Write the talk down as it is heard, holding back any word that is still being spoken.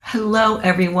Hello,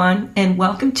 everyone, and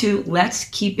welcome to Let's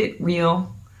Keep It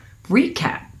Real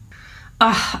Recap.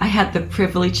 I had the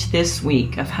privilege this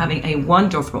week of having a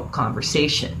wonderful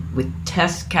conversation with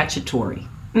Tess Cacciatore.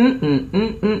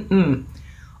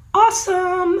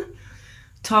 Awesome!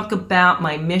 Talk about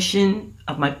my mission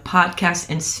of my podcast,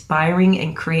 inspiring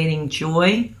and creating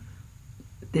joy.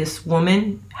 This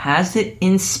woman has it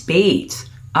in spades.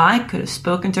 I could have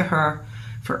spoken to her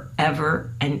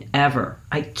forever and ever.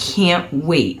 I can't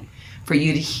wait for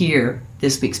you to hear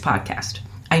this week's podcast.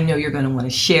 I know you're going to want to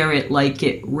share it, like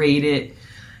it, rate it,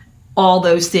 all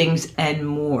those things and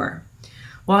more.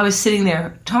 While I was sitting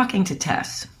there talking to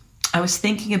Tess, I was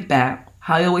thinking about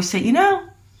how I always say,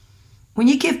 when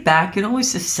you give back, it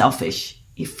always is selfish.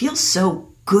 You feel so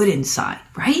good inside,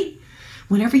 right?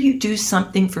 Whenever you do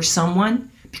something for someone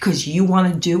because you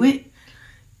want to do it,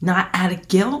 not out of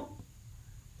guilt,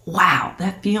 wow,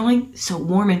 that feeling, so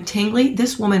warm and tingly.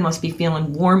 This woman must be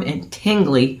feeling warm and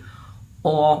tingly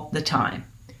all the time.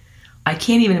 I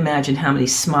can't even imagine how many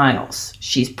smiles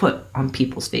she's put on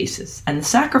people's faces and the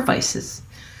sacrifices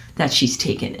that she's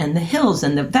taken and the hills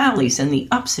and the valleys and the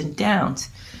ups and downs.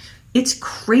 It's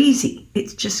crazy.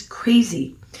 It's just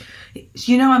crazy.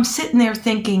 I'm sitting there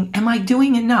thinking, am I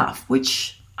doing enough?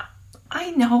 Which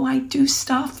I know I do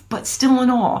stuff, but still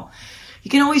in all, you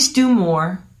can always do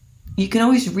more. You can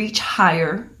always reach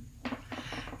higher.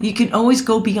 You can always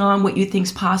go beyond what you think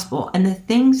is possible. And the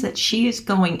things that she is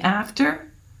going after,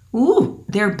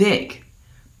 they're big.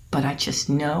 But I just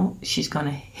know she's going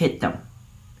to hit them.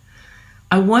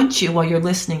 I want you, while you're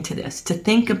listening to this, to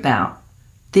think about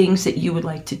things that you would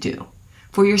like to do.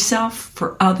 For yourself,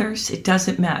 for others, it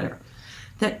doesn't matter.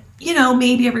 That,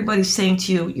 maybe everybody's saying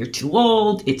to you, you're too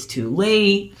old, it's too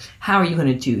late. How are you going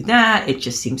to do that? It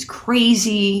just seems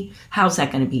crazy. How's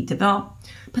that going to be developed?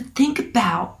 But think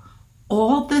about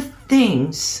all the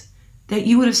things that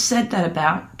you would have said that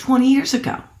about 20 years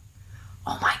ago.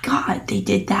 Oh my God, they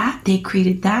did that. They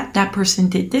created that. That person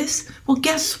did this. Well,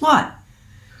 guess what?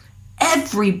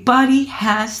 Everybody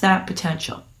has that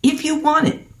potential if you want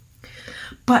it.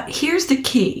 But here's the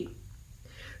key.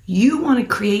 You want to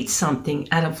create something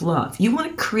out of love. You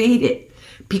want to create it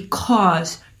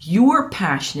because you're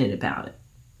passionate about it.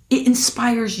 It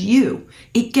inspires you.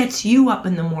 It gets you up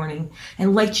in the morning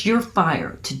and lights your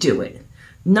fire to do it.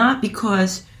 Not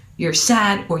because you're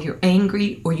sad or you're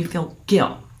angry or you feel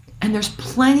guilt. And there's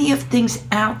plenty of things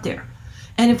out there.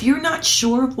 And if you're not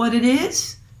sure of what it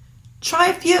is, try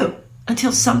a few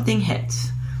until something hits.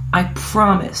 I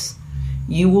promise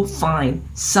you will find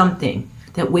something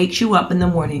that wakes you up in the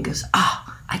morning and goes,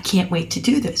 I can't wait to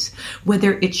do this.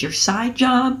 Whether it's your side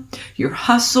job, your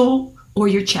hustle, or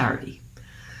your charity.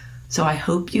 So I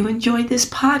hope you enjoyed this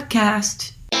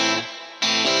podcast.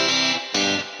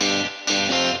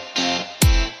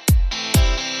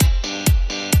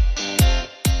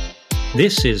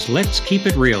 This is Let's Keep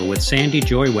It Real with Sandy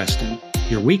Joy Weston,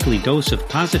 your weekly dose of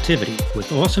positivity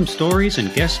with awesome stories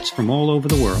and guests from all over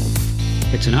the world.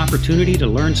 It's an opportunity to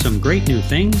learn some great new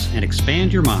things and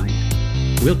expand your mind.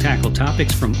 We'll tackle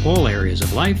topics from all areas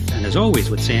of life, and as always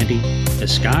with Sandy, the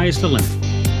sky's the limit.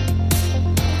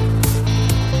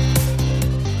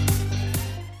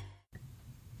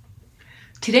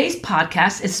 Today's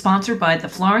podcast is sponsored by the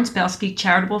Florence Belsky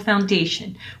Charitable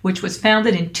Foundation, which was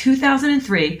founded in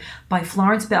 2003 by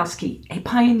Florence Belsky, a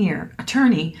pioneer,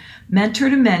 attorney, mentor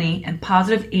to many, and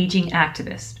positive aging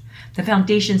activist. The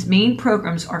foundation's main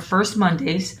programs are First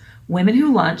Mondays, Women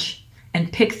Who Lunch,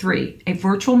 and Pick 3, a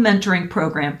virtual mentoring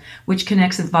program which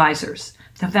connects advisors.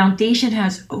 The foundation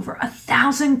has over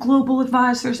 1,000 global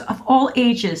advisors of all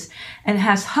ages and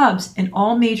has hubs in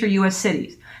all major U.S.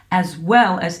 cities, as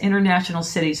well as international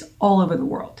cities all over the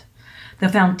world. The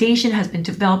foundation has been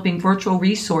developing virtual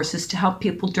resources to help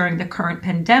people during the current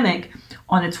pandemic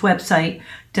on its website,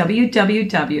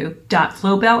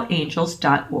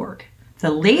 www.flowbellangels.org. The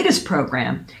latest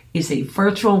program is a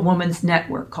virtual women's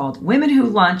network called Women Who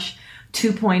Lunch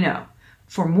 2.0.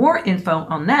 For more info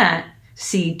on that,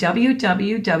 see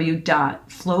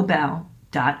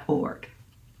www.flowbell.org.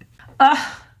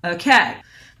 Okay,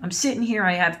 I'm sitting here,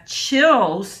 I have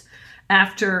chills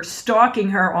after stalking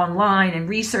her online and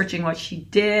researching what she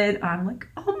did. I'm like,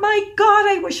 oh my God,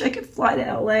 I wish I could fly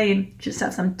to LA and just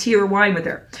have some tea or wine with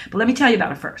her. But let me tell you about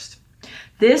her first.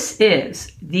 This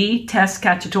is the Tess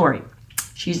Cacciatore.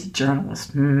 She's a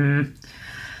journalist. I'm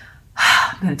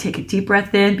going to take a deep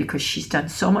breath in because she's done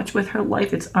so much with her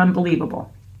life. It's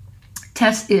unbelievable.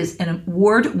 Tess is an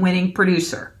award-winning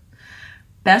producer,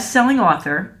 best-selling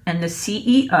author, and the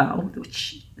CEO,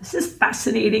 which this is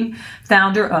fascinating,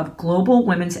 founder of Global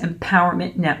Women's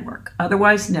Empowerment Network,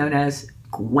 otherwise known as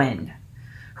GWEN.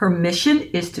 Her mission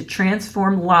is to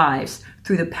transform lives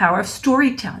through the power of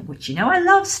storytelling, which I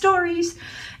love stories,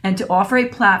 and to offer a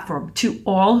platform to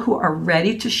all who are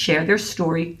ready to share their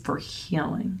story for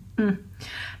healing.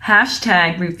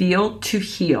 Hashtag Reveal to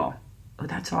Heal. Oh,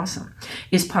 that's awesome.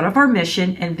 Is part of our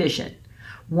mission and vision.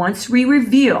 Once we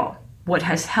reveal what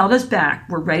has held us back,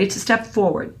 we're ready to step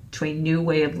forward to a new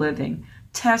way of living.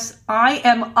 Tess, I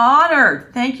am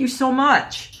honored. Thank you so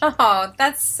much. Oh,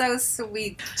 that's so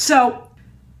sweet. So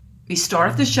we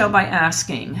start the show by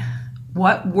asking,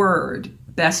 what word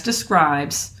best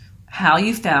describes how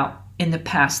you felt in the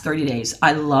past 30 days?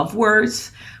 I love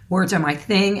words. Words are my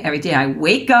thing. Every day I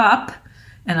wake up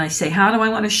and I say, how do I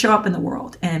want to show up in the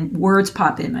world? And words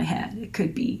pop in my head. It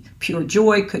could be pure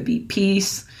joy, could be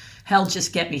peace. Hell,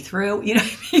 just get me through. You know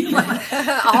what I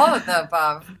mean? All of the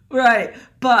above. Right.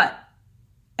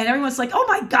 And everyone's like, oh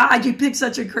my God, you picked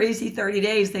such a crazy 30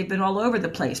 days. They've been all over the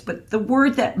place. But the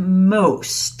word that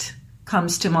most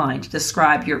comes to mind to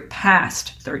describe your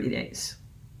past 30 days?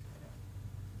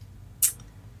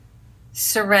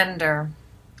 Surrender.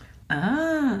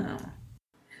 Oh.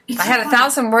 I had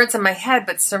 1,000 words in my head,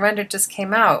 but surrender just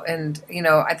came out. And,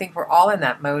 I think we're all in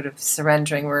that mode of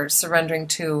surrendering. We're surrendering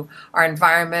to our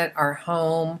environment, our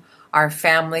home, our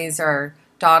families, our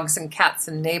dogs and cats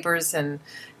and neighbors, and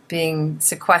being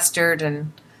sequestered.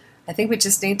 And I think we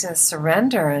just need to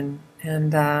surrender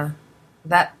and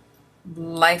let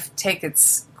life take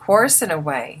its course in a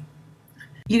way.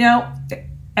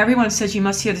 Everyone says you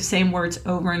must hear the same words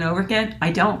over and over again.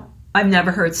 I don't. I've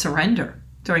never heard surrender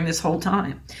during this whole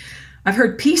time. I've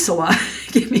heard peace a lot.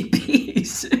 Give me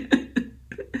peace.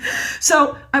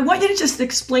 So I want you to just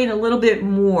explain a little bit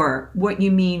more what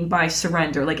you mean by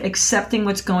surrender, like accepting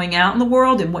what's going out in the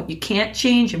world and what you can't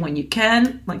change and when you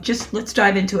can. Let's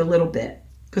dive into it a little bit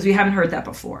because we haven't heard that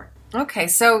before. Okay,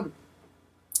 so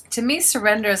to me,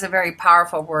 surrender is a very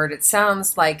powerful word. It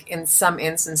sounds like in some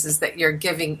instances that you're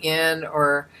giving in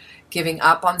or giving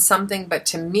up on something, but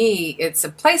to me, it's a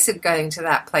place of getting to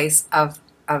that place of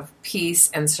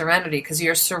peace and serenity, because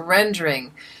you're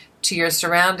surrendering to your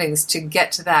surroundings to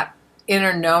get to that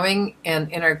inner knowing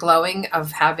and inner glowing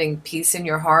of having peace in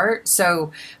your heart.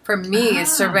 So for me,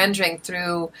 it's surrendering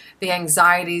through the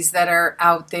anxieties that are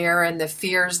out there and the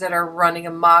fears that are running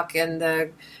amok and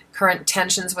the current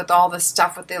tensions with all the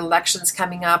stuff with the elections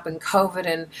coming up and COVID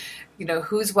and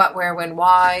who's what, where, when,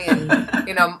 why. And,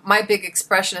 my big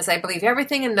expression is I believe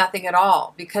everything and nothing at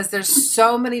all, because there's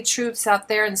so many truths out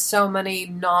there and so many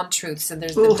non-truths, and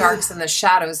there's the darks and the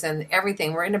shadows and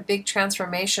everything. We're in a big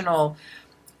transformational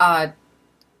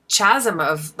chasm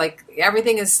of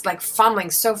everything is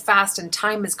funneling so fast and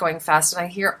time is going fast. And I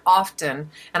hear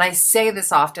often, and I say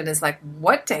this often, is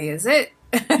what day is it?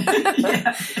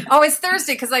 Yeah. Oh, it's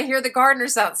Thursday because I hear the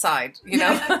gardeners outside,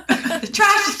 Yeah. The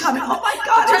trash is coming. Oh my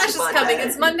God. The trash is coming.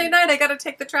 It's Monday night. I got to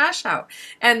take the trash out.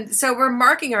 And so we're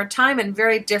marking our time in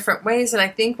very different ways. And I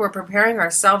think we're preparing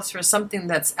ourselves for something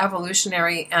that's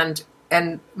evolutionary and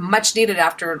much needed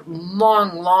after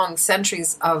long, long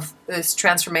centuries of this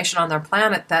transformation on our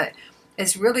planet that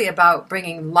is really about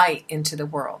bringing light into the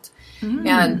world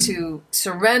and to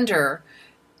surrender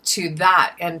to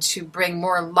that and to bring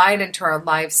more light into our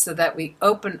lives so that we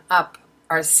open up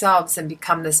ourselves and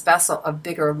become this vessel of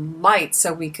bigger light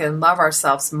so we can love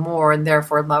ourselves more and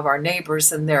therefore love our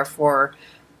neighbors and therefore,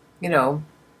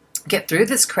 get through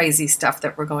this crazy stuff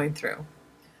that we're going through.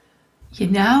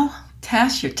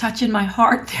 Tess, you're touching my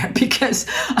heart there, because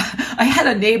I had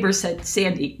a neighbor said,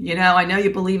 Sandy, I know you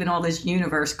believe in all this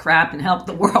universe crap and help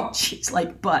the world. She's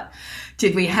like, but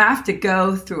did we have to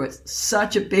go through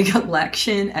such a big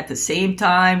election at the same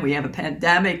time? We have a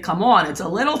pandemic. Come on, it's a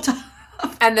little tough.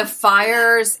 And the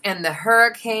fires and the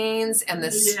hurricanes and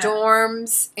the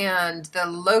storms and the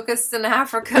locusts in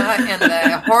Africa and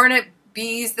the hornet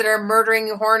bees that are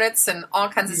murdering hornets and all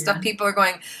kinds of stuff. People are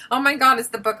going, oh my God, it's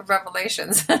the book of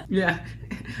Revelations. Yeah.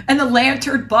 And the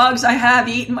lantern bugs I have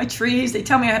eating my trees. They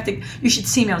tell me you should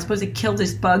see me. I'm supposed to kill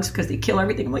these bugs because they kill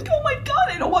everything. I'm like, oh my God,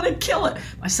 I don't want to kill it.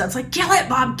 My son's like, kill it,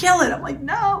 Mom, kill it. I'm like,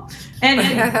 no.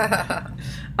 Anyway.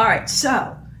 All right.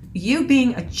 So you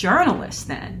being a journalist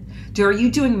then, are you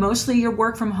doing mostly your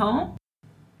work from home?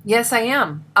 Yes, I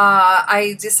am.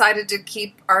 I decided to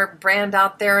keep our brand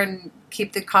out there and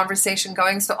keep the conversation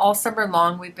going. So all summer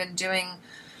long, we've been doing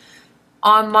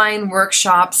online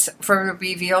workshops for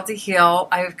Reveal to Heal.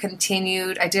 I've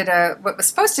continued. I did what was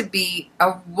supposed to be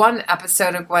a one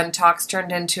episode of GWEN Talks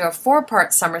turned into a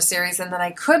 4-part summer series, and then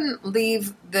I couldn't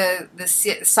leave the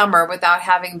summer without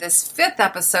having this 5th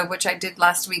episode, which I did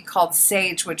last week, called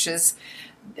Sage, which is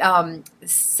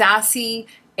sassy,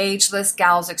 ageless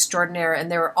gals extraordinaire,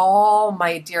 and they were all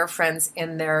my dear friends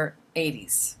in their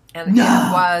 80s. And it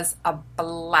was a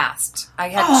blast. I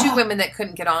had 2 women that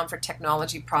couldn't get on for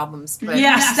technology problems. But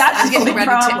yes, that's I'm getting ready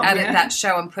problem, to edit that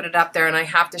show and put it up there. And I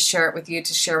have to share it with you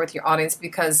to share with your audience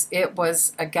because it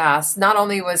was a gas. Not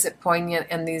only was it poignant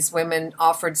and these women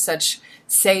offered such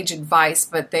sage advice,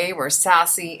 but they were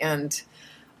sassy and...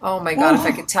 Oh my God! If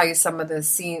I could tell you some of the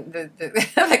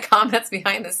the comments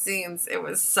behind the scenes, it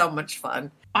was so much fun.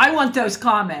 I want those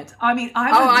comments. I mean,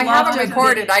 I have them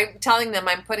recorded. I'm telling them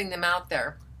I'm putting them out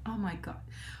there. Oh my God.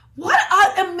 What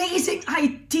an amazing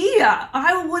idea.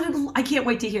 I can't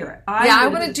wait to hear it. I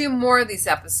want to do more of these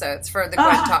episodes for the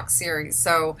GWEN Talk series.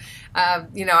 So,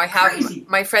 I have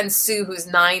my friend Sue, who's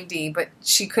 90, but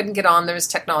she couldn't get on. There was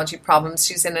technology problems.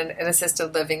 She's in an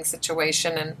assisted living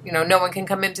situation and, no one can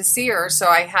come in to see her. So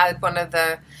I had one of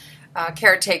the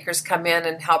caretakers come in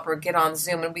and help her get on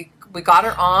Zoom. And we got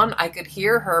her on. I could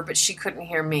hear her, but she couldn't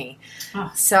hear me.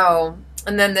 So...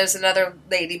 And then there's another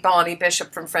lady, Bonnie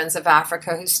Bishop from Friends of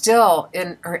Africa, who still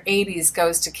in her 80s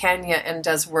goes to Kenya and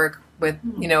does work with,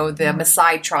 the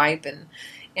Maasai tribe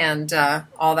and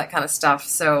all that kind of stuff.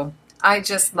 So I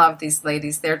just love these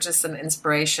ladies. They're just an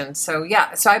inspiration. So,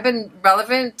 so I've been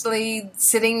relevantly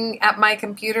sitting at my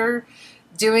computer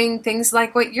doing things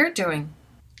like what you're doing.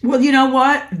 Well, you know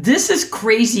what? This is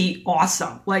crazy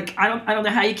awesome. Like, I don't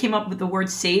know how you came up with the word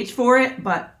sage for it,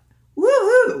 but...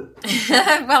 Woohoo!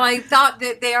 Well, I thought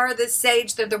that they are the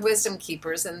sage, they're the wisdom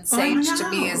keepers, and sage to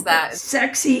me is that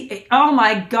sexy. Oh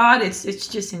my God, it's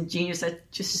just ingenious. That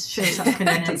just shows how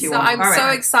connected you are. I'm so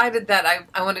excited that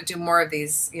I want to do more of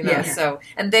these, So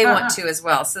and they want to as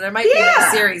well. So there might be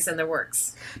a series in the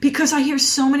works. Because I hear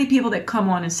so many people that come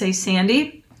on and say,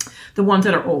 Sandy, the ones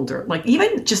that are older, like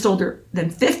even just older than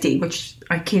 50, which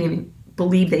I can't even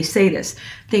believe they say this.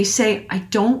 They say, I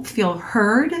don't feel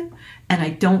heard. And I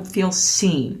don't feel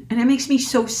seen. And it makes me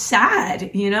so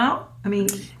sad, I mean...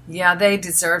 Yeah, they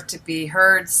deserve to be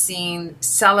heard, seen,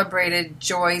 celebrated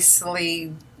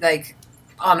joyously, like,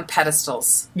 on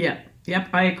pedestals. Yeah, yep,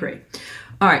 I agree.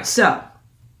 All right, so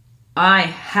I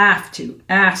have to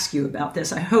ask you about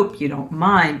this. I hope you don't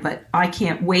mind, but I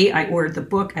can't wait. I ordered the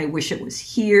book. I wish it was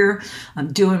here.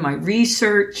 I'm doing my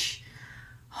research.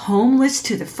 Homeless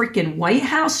to the freaking White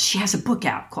House. She has a book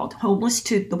out called Homeless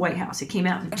to the White House. It came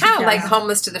out in 2000. Kind of like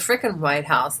Homeless to the freaking White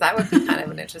House. That would be kind of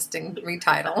an interesting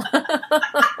retitle.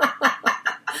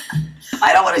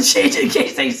 I don't want to change it in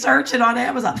case they search it on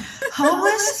Amazon.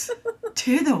 Homeless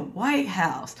to the White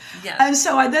House. Yes. And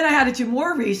so then I had to do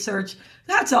more research.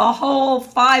 That's a whole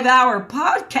 5-hour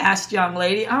podcast, young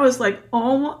lady. I was like,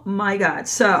 oh my God.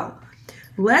 So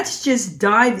let's just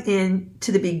dive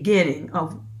into the beginning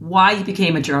of why you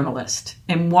became a journalist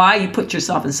and why you put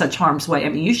yourself in such harm's way. I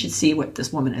mean, you should see what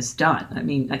this woman has done. I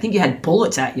mean, I think you had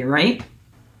bullets at you, right?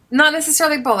 Not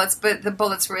necessarily bullets, but the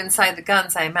bullets were inside the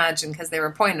guns, I imagine, because they were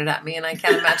pointed at me, and I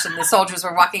can't imagine the soldiers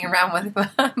were walking around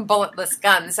with bulletless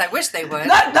guns. I wish they would.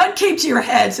 That keeps your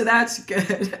head, so that's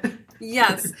good.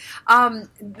 Yes.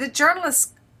 The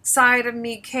journalist side of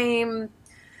me came...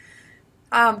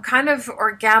 kind of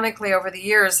organically over the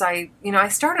years. I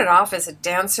started off as a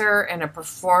dancer and a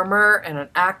performer and an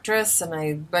actress, and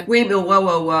I went... Wait a minute,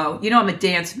 whoa. I'm a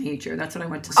dance major. That's what I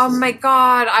went to school. Oh my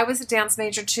God, I was a dance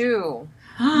major too.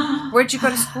 Where'd you go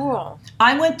to school?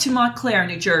 I went to Montclair,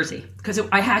 New Jersey, because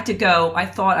I had to go. I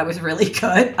thought I was really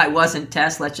good. I wasn't,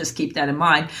 Tess. Let's just keep that in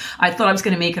mind. I thought I was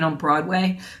going to make it on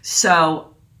Broadway,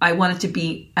 so I wanted to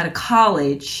be at a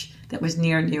college that was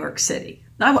near New York City.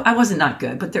 I wasn't not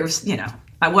good, but there's,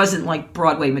 I wasn't like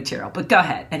Broadway material. But go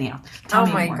ahead, anyhow. Tell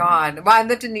me more. Oh my God! Well, I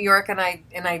lived in New York, and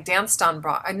I danced on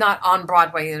not on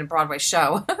Broadway in a Broadway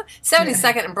show.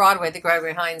 72nd and Broadway, the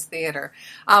Gregory Hines Theater.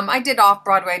 I did off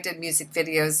Broadway. I did music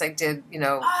videos. I did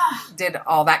did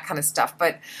all that kind of stuff.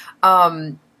 But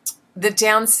the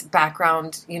dance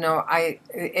background,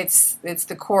 it's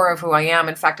the core of who I am.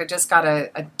 In fact, I just got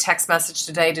a text message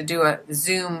today to do a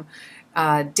Zoom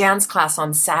dance class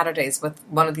on Saturdays with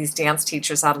one of these dance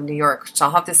teachers out of New York. So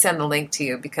I'll have to send the link to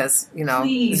you because,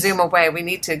 Please. Zoom away. We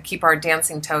need to keep our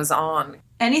dancing toes on.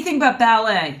 Anything but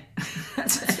ballet.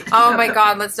 Oh my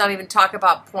God, let's not even talk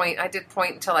about point. I did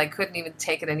point until I couldn't even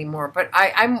take it anymore. But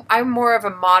I'm more of a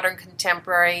modern,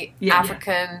 contemporary,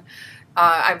 African.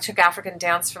 I took African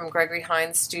dance from Gregory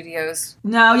Hines Studios.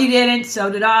 No, you didn't. So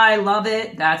did I. Love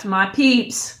it. That's my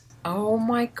peeps. Oh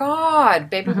my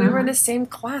God, baby, we were in the same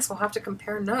class. We'll have to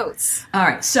compare notes. All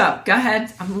right, so go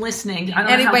ahead. I'm listening.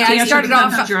 I started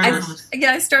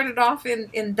off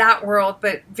in that world,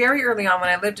 but very early on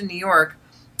when I lived in New York,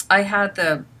 I had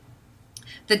the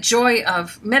the joy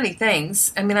of many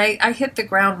things. I mean, I hit the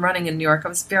ground running in New York. I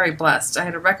was very blessed. I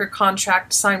had a record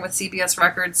contract signed with CBS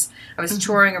Records. I was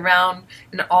touring around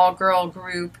in an all-girl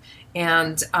group.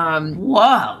 And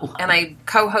wow! And I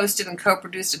co-hosted and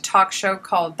co-produced a talk show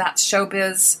called That's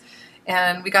Showbiz,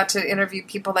 and we got to interview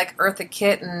people like Eartha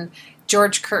Kitt and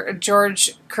George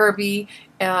Kirby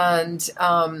and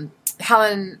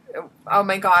Helen. Oh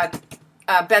my God,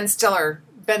 Ben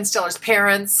Stiller's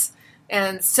parents,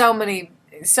 and so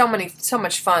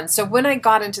much fun. So when I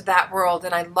got into that world,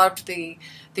 and I loved the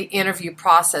interview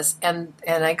process, and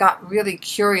I got really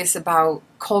curious about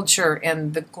culture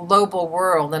and the global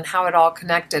world and how it all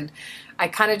connected, I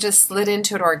kind of just slid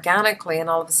into it organically,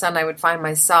 and all of a sudden I would find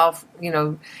myself,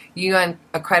 UN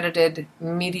accredited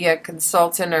media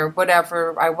consultant or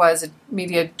whatever I was, a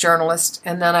media journalist,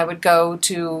 and then I would go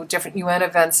to different UN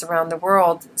events around the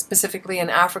world, specifically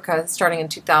in Africa, starting in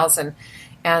 2000,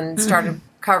 and started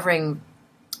covering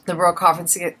the World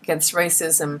Conference Against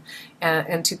Racism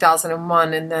in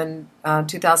 2001, and then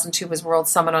 2002 was World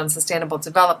Summit on Sustainable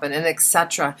Development, and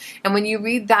etc. And when you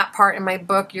read that part in my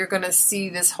book, you're going to see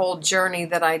this whole journey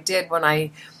that I did when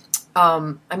I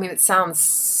mean, it sounds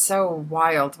so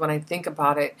wild when I think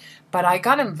about it, but I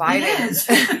got invited.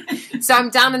 So I'm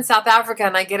down in South Africa,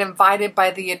 and I get invited by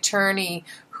the attorney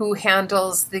who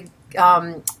handles the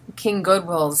King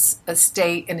Goodwill's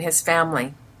estate and his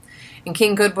family. And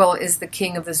King Goodwill is the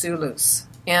king of the Zulus.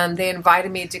 And they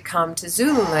invited me to come to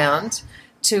Zululand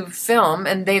to film.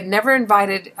 And they'd never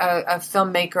invited a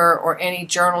filmmaker or any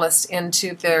journalist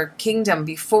into their kingdom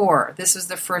before. This was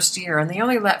the first year. And they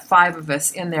only let 5 of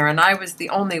us in there. And I was the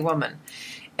only woman.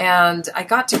 And I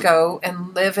got to go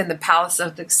and live in the palace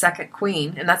of the second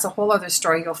queen. And that's a whole other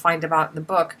story you'll find about in the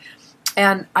book.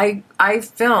 And I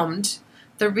filmed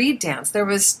the reed dance. There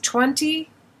was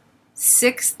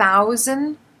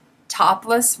 26,000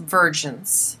 topless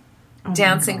virgins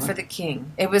dancing for the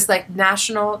king. It was like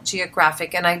National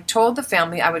Geographic. And I told the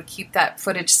family I would keep that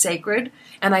footage sacred,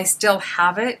 and I still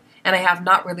have it, and I have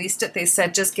not released it. They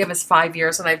said, just give us 5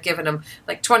 years, and I've given them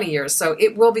like 20 years. So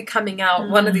it will be coming out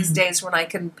one of these days when I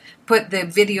can put the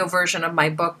video version of my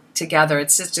book together.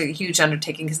 It's just a huge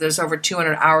undertaking because there's over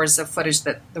 200 hours of footage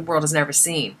that the world has never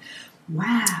seen.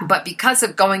 Wow. But because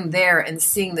of going there and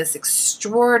seeing this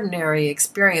extraordinary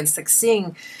experience, like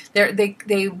seeing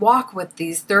they walk with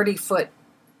these 30-foot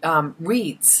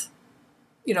reeds,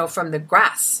 from the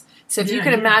grass. So if you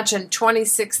can imagine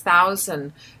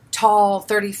 26,000 tall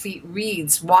 30 feet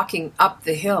reeds walking up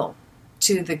the hill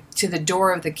to the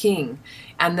door of the king.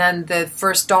 And then the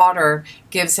first daughter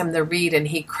gives him the reed, and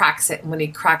he cracks it. And when he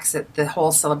cracks it, the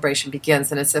whole celebration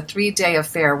begins. And it's a 3-day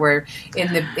affair where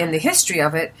in the history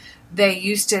of it, they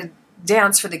used to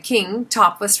dance for the king,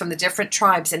 topless, from the different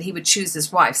tribes, and he would choose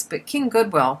his wives. But King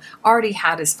Goodwill already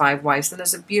had his 5 wives, and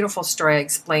there's a beautiful story I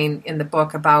explain in the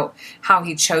book about how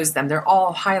he chose them. They're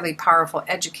all highly powerful,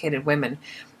 educated women.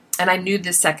 And I knew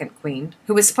the second queen,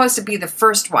 who was supposed to be the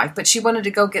first wife, but she wanted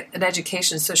to go get an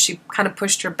education, so she kind of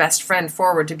pushed her best friend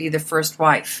forward to be the first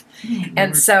wife.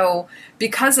 And so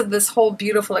because of this whole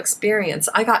beautiful experience,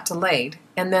 I got delayed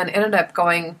and then ended up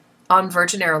going on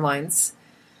Virgin Airlines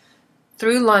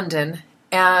through London,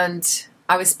 and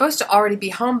I was supposed to already be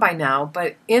home by now,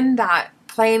 but in that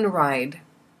plane ride,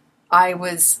 I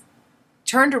was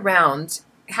turned around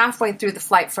halfway through the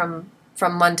flight from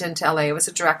London to LA. It was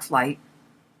a direct flight.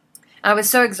 I was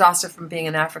so exhausted from being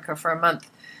in Africa for a month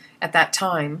at that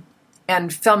time,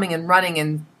 and filming and running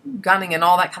and gunning and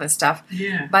all that kind of stuff.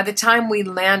 Yeah. By the time we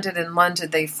landed in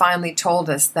London, they finally told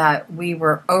us that we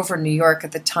were over New York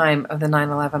at the time of the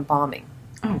 9/11 bombing.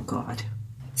 Oh, God.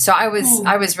 So I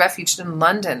was refuged in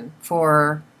London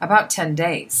for about 10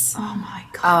 days. Oh my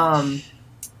gosh.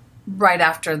 Right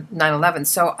after 9/11.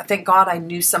 So thank God I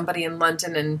knew somebody in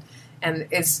London, and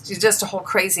it's just a whole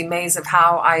crazy maze of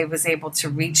how I was able to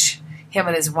reach him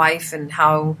and his wife, and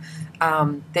how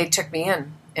they took me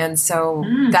in. And so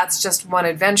that's just one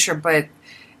adventure. But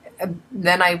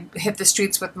then I hit the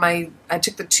streets I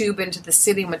took the tube into the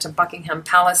city, went to Buckingham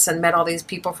Palace, and met all these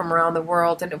people from around the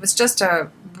world. And it was just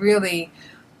a really,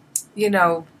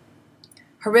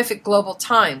 horrific global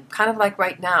time, kind of like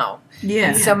right now. Yeah.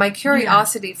 And so my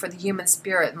curiosity for the human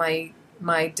spirit, my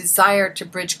desire to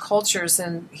bridge cultures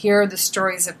and hear the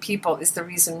stories of people is the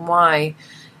reason why,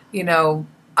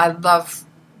 I love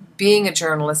being a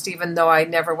journalist, even though I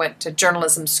never went to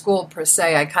journalism school per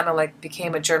se. I kind of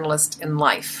became a journalist in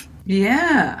life.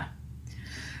 Yeah.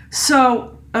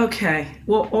 So, okay.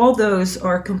 Well, all those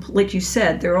are, like you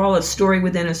said, they're all a story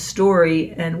within a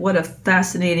story, and what a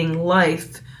fascinating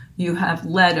life you have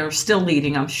led, or still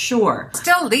leading, I'm sure.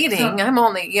 Still leading. So, I'm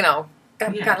only,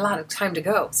 I've got a lot of time to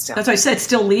go still. That's why I said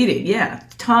still leading. Yeah,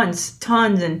 tons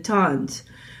and tons.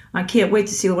 I can't wait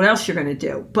to see what else you're going to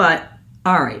do. But,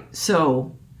 all right,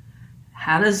 so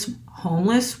how does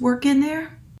homeless work in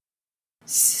there?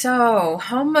 So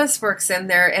homeless works in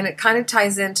there, and it kind of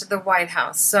ties into the White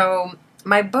House. So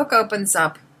my book opens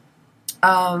up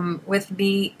with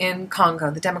me in Congo,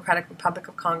 the Democratic Republic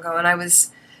of Congo, and I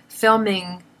was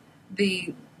filming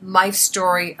the life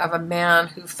story of a man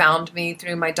who found me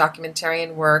through my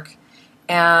documentarian work,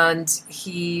 and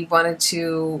he wanted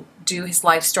to do his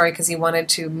life story because he wanted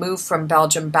to move from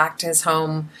Belgium back to his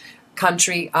home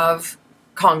country of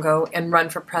Congo and run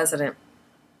for president.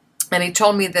 And he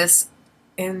told me this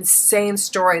insane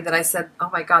story that I said, oh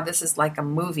my God, this is like a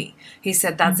movie. He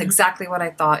said, that's exactly what I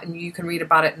thought, and you can read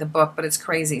about it in the book, but it's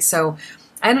crazy. So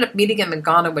I ended up meeting him in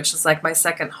Ghana, which is like my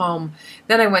second home.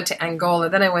 Then I went to Angola.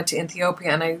 Then I went to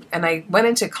Ethiopia, and I went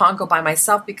into Congo by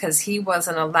myself because he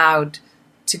wasn't allowed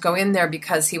to go in there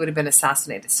because he would have been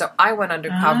assassinated. So I went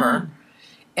undercover.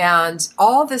 And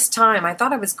all this time, I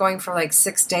thought I was going for like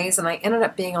 6 days, and I ended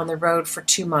up being on the road for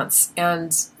 2 months.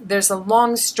 And there's a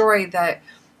long story that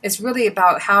is really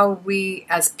about how we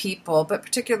as people, but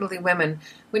particularly women,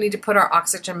 we need to put our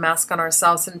oxygen mask on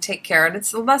ourselves and take care. And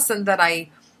it's a lesson that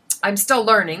I'm still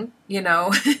learning,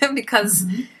 because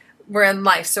we're in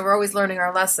life. So we're always learning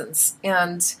our lessons.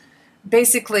 And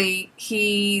basically,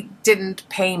 he didn't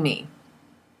pay me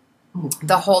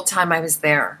the whole time I was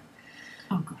there.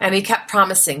 And he kept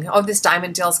promising, oh, this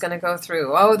diamond deal is going to go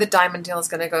through. Oh, the diamond deal is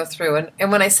going to go through.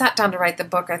 And when I sat down to write the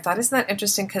book, I thought, isn't that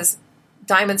interesting? Because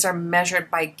diamonds are measured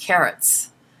by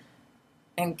carats.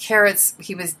 And carats,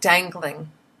 he was dangling.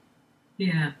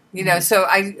 Yeah. So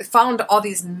I found all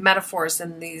these metaphors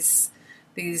and these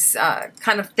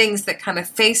kind of things that kind of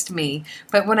faced me.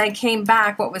 But when I came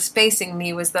back, what was facing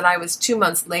me was that I was 2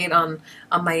 months late on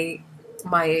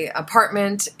my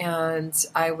apartment, and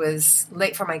I was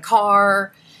late for my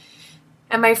car.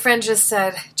 And my friend just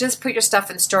said, just put your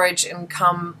stuff in storage and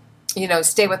come,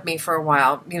 stay with me for a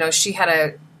while. She had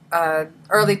a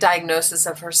early diagnosis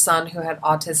of her son who had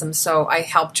autism, so I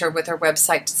helped her with her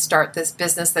website to start this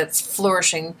business that's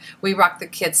flourishing. We Rock the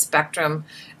Kids Spectrum.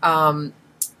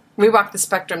 We Rock the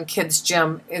Spectrum Kids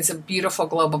Gym is a beautiful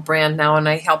global brand now, and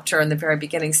I helped her in the very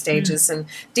beginning stages. And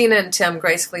Dina and Tim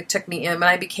gracefully took me in, and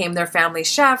I became their family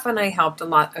chef, and I helped a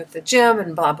lot at the gym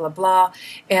and blah, blah, blah.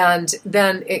 And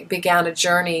then it began a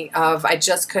journey of I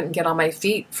just couldn't get on my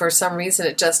feet. For some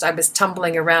reason, I was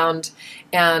tumbling around,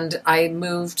 and I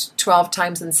moved 12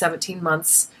 times in 17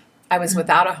 months. I was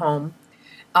without a home.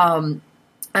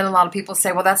 And a lot of people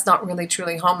say, well, that's not really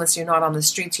truly homeless. You're not on the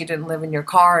streets. You didn't live in your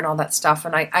car and all that stuff.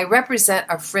 And I represent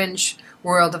a fringe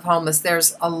world of homeless.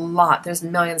 There's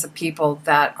millions of people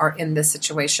that are in this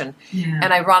situation. Yeah.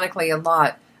 And ironically, a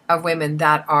lot of women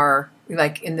that are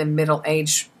like in the middle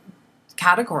age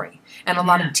category, and a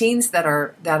lot of teens that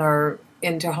are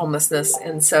into homelessness.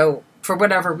 And so for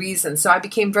whatever reason, so I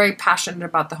became very passionate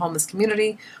about the homeless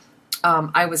community.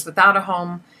 I was without a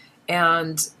home.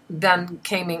 And then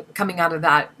coming out of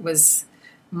that was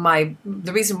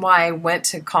the reason why I went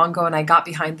to Congo and I got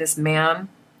behind this man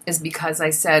is because I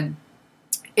said,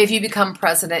 if you become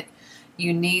president,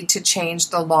 you need to change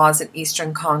the laws in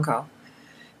Eastern Congo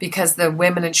because the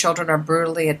women and children are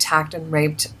brutally attacked and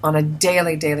raped on a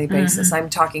daily basis. I'm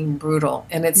talking brutal.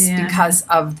 And it's because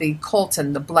of the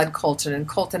coltan, the blood coltan. And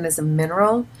coltan is a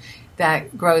mineral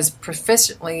that grows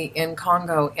proficiently in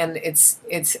Congo, and it's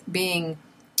being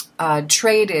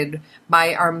traded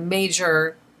by our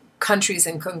major countries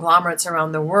and conglomerates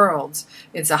around the world.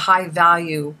 It's a high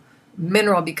value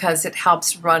mineral because it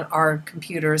helps run our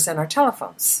computers and our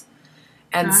telephones.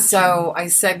 And so I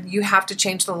said, you have to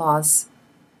change the laws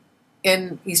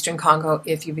in Eastern Congo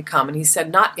if you become. And he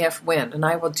said, not if, when, and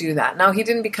I will do that. Now, he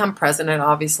didn't become president,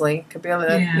 obviously.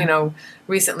 Kabila,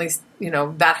 recently,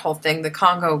 that whole thing, the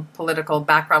Congo political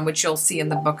background, which you'll see in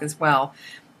the book as well,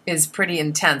 is pretty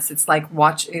intense. It's like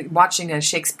watching a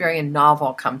Shakespearean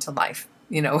novel come to life,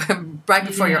 right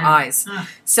before your eyes.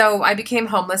 So I became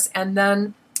homeless. And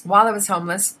then while I was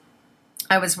homeless,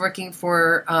 I was working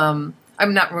for,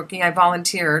 I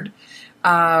volunteered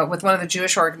with one of the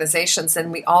Jewish organizations,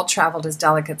 and we all traveled as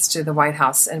delegates to the White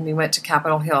House, and we went to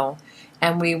Capitol Hill,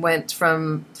 and we went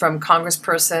from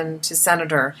congressperson to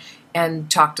senator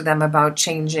and talked to them about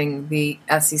changing the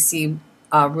SEC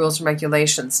rules and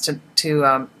regulations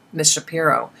to Ms.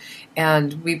 Shapiro.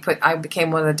 And I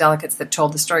became one of the delegates that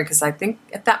told the story because I think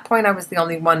at that point I was the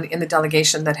only one in the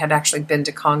delegation that had actually been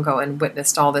to Congo and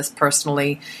witnessed all this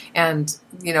personally. And,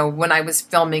 when I was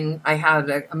filming, I had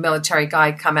a military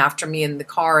guy come after me in the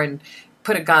car and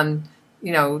put a gun,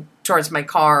 towards towards my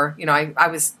car.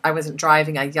 I wasn't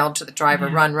driving. I yelled to the driver,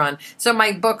 run, run. So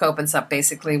my book opens up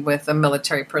basically with a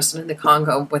military person in the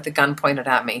Congo with a gun pointed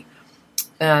at me.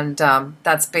 And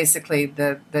that's basically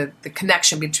the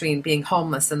connection between being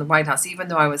homeless and the White House. Even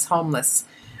though I was homeless,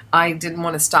 I didn't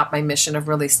want to stop my mission of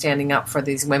really standing up for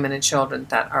these women and children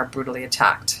that are brutally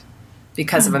attacked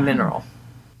because of a mineral.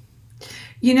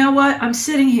 You know what? I'm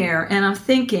sitting here and I'm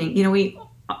thinking,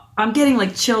 I'm getting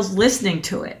like chills listening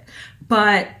to it,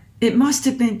 but it must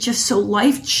have been just so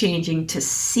life-changing to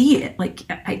see it. Like,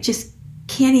 I just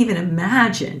can't even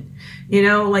imagine,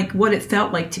 like what it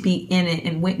felt like to be in it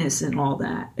and witness and all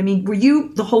that. I mean, were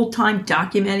you the whole time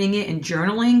documenting it and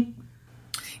journaling?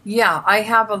 Yeah, I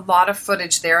have a lot of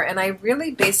footage there, and I really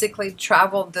basically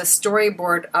traveled the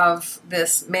storyboard of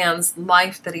this man's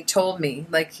life that he told me.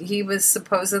 Like, he was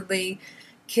supposedly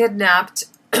kidnapped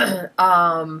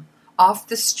off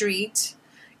the street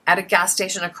at a gas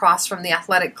station across from the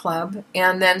athletic club,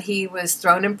 and then he was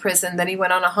thrown in prison. Then he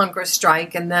went on a hunger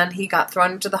strike, and then he got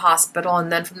thrown into the hospital,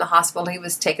 and then from the hospital he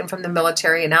was taken from the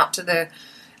military and out to the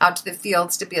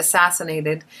fields to be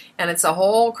assassinated. And it's a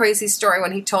whole crazy story.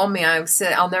 When he told me,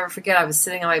 I'll never forget, I was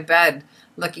sitting on my bed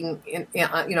looking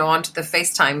onto the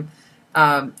FaceTime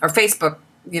or Facebook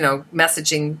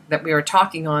messaging that we were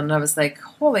talking on, and I was like,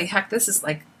 holy heck, this is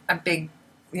like a big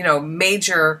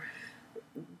major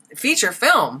feature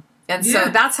film. And so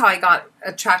that's how I got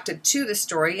attracted to the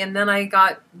story. And then I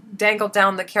got dangled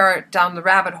down the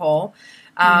rabbit hole,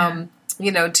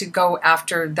 to go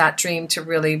after that dream, to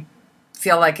really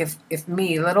feel like if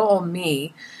me, little old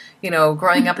me,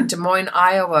 growing up in Des Moines,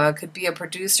 Iowa, could be a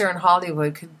producer in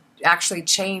Hollywood, could actually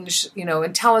change,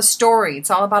 and tell a story. It's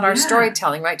all about our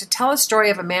storytelling, right? To tell a story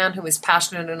of a man who was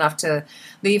passionate enough to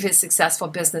leave his successful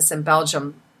business in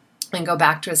Belgium and go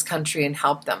back to his country and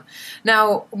help them.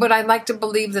 Now, would I like to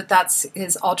believe that that's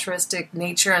his altruistic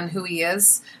nature and who he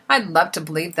is? I'd love to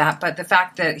believe that, but the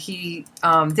fact that he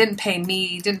didn't pay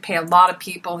me, didn't pay a lot of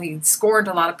people, he scorned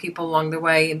a lot of people along the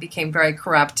way and became very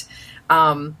corrupt.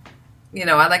 I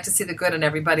like to see the good in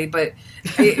everybody, but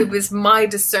it was my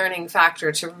discerning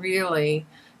factor to really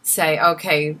say,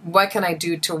 okay, what can I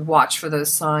do to watch for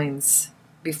those signs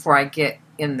before I get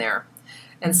in there?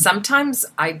 And sometimes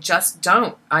I just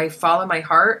don't. I follow my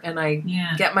heart and I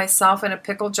get myself in a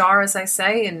pickle jar, as I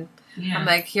say, and I'm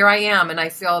like, here I am, and I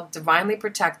feel divinely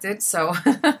protected. So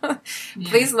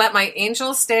please let my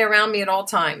angels stay around me at all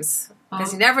times,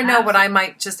 because you never know what I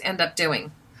might just end up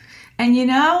doing. And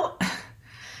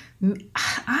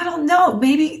I don't know.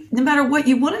 Maybe no matter what,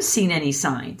 you wouldn't have seen any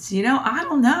signs. I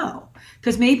don't know.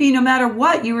 Because maybe no matter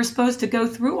what, you were supposed to go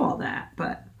through all that.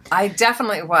 But I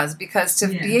definitely was, because to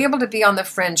be able to be on the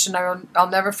fringe, and I'll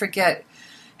never forget,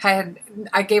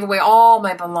 I gave away all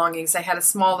my belongings. I had a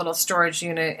small little storage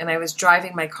unit, and I was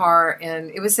driving my car, and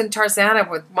it was in Tarzana,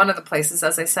 with one of the places.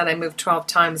 As I said, I moved 12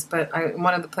 times, but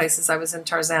one of the places I was in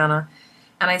Tarzana,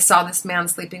 and I saw this man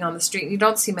sleeping on the street. You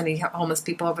don't see many homeless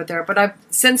people over there, but I've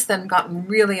since then gotten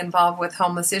really involved with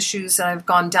homeless issues, and I've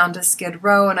gone down to Skid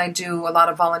Row, and I do a lot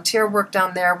of volunteer work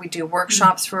down there. We do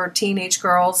workshops for teenage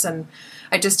girls, and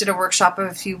I just did a workshop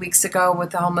a few weeks ago with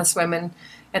the homeless women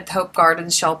at the Hope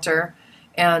Gardens shelter,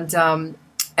 and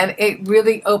it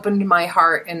really opened my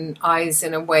heart and eyes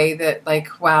in a way that,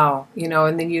 like, wow,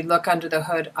 and then you look under the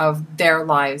hood of their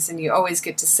lives, and you always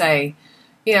get to say,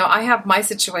 I have my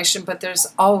situation, but there's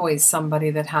always somebody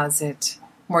that has it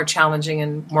more challenging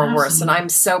and more worse. And I'm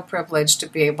so privileged to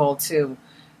be able to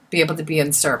be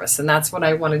in service. And that's what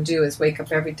I want to do, is wake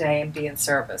up every day and be in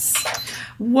service.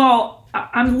 Well,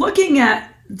 I'm looking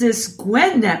at this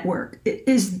GWEN network.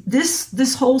 Is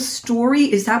this whole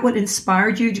story, is that what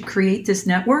inspired you to create this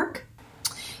network?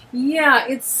 Yeah,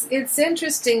 it's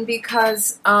interesting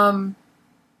because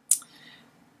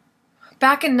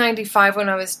back in 95, when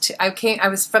I was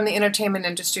from the entertainment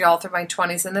industry all through my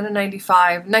 20s, and then in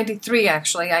 93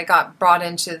 actually, I got brought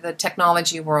into the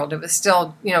technology world. It was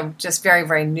still, just very,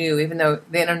 very new, even though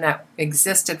the internet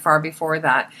existed far before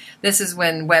that. This is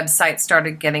when websites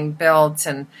started getting built,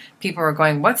 and people were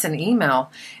going, "What's an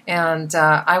email?" And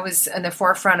I was in the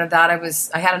forefront of that.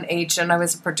 I had an agent. I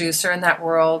was a producer in that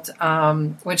world,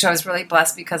 which I was really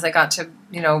blessed, because I got to,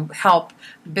 help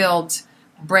build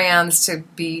brands to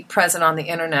be present on the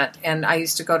internet. And I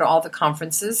used to go to all the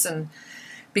conferences and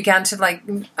began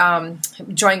to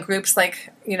join groups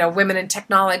like, Women in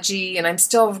Technology. And I'm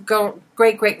still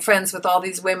great friends with all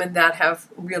these women that have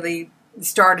really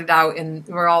started out and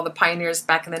were all the pioneers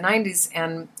back in the 90s.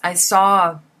 And I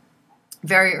saw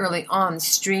very early on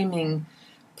streaming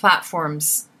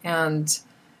platforms and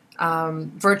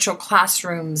virtual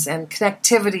classrooms and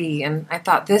connectivity. And I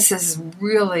thought, this is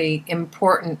really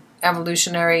important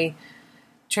evolutionary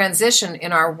transition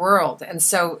in our world. And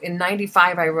so in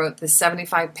 95, I wrote the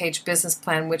 75-page business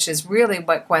plan, which is really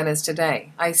what GWEN is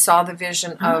today. I saw the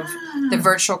vision of the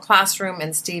virtual classroom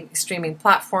and streaming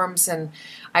platforms, and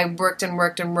I worked and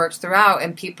worked and worked throughout,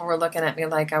 and people were looking at me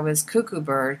like I was cuckoo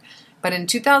bird. But in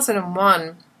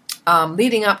 2001,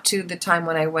 leading up to the time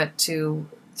when I went to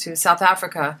South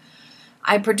Africa,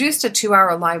 I produced a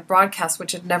 2-hour live broadcast,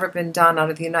 which had never been done out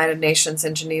of the United Nations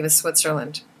in Geneva,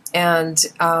 Switzerland. And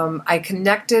I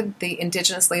connected the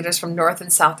indigenous leaders from North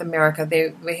and South America.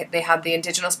 They had the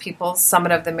Indigenous Peoples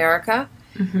Summit of America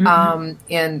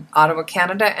in Ottawa,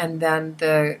 Canada, and then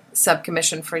the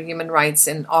Subcommission for Human Rights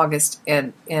in August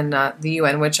in the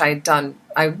UN, which I had done.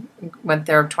 I went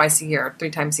there 3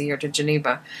 times a year to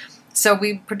Geneva. So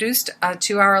we produced a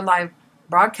 2-hour live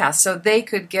broadcast so they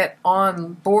could get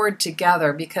on board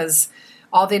together, because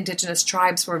all the indigenous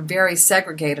tribes were very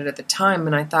segregated at the time.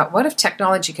 And I thought, what if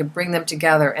technology could bring them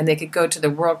together and they could go to the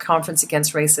World Conference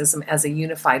Against Racism as a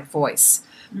unified voice?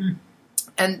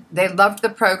 And they loved the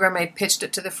program. I pitched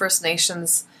it to the First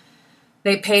Nations.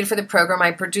 They paid for the program.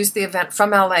 I produced the event from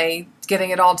LA,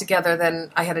 getting it all together.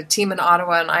 Then I had a team in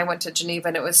Ottawa, and I went to Geneva.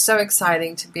 And it was so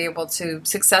exciting to be able to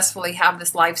successfully have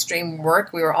this live stream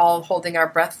work. We were all holding our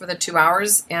breath for the 2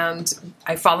 hours. And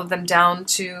I followed them down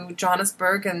to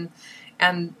Johannesburg,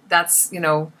 and that's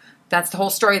the whole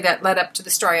story that led up to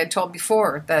the story I told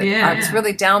before, that I was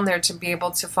really down there to be able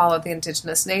to follow the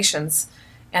indigenous nations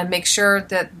and make sure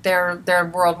that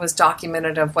their world was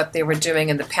documented of what they were doing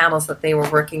and the panels that they were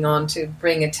working on to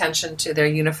bring attention to their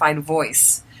unified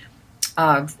voice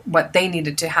of what they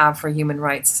needed to have for human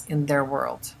rights in their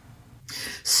world.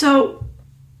 So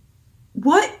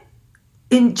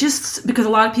just because a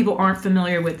lot of people aren't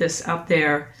familiar with this out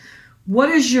there, what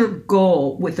is your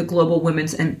goal with the Global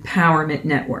Women's Empowerment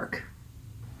Network?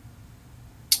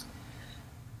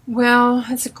 Well,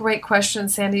 that's a great question,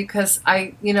 Sandy, because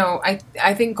I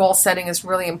think goal setting is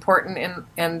really important,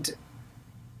 and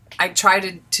I try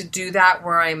to do that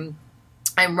where I'm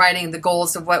writing the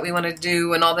goals of what we want to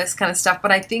do and all this kind of stuff.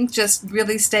 But I think just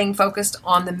really staying focused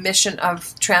on the mission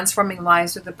of transforming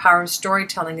lives with the power of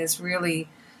storytelling is really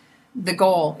the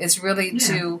goal, is really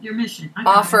to your mission.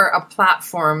 offer a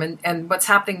platform. And what's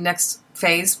happening next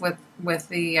phase with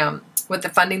the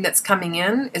funding that's coming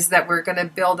in is that we're going to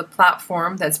build a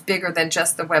platform that's bigger than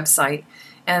just the website.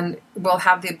 And we'll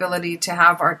have the ability to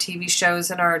have our TV shows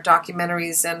and our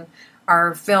documentaries and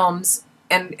our films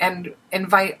and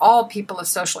invite all people of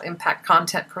social impact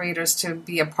content creators to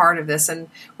be a part of this. And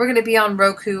we're going to be on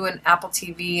Roku and Apple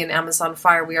TV and Amazon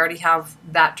Fire. We already have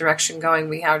that direction going.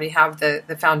 We already have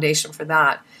the foundation for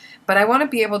that. But I want to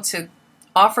be able to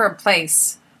offer a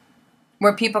place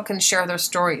where people can share their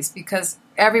stories, because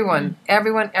everyone, no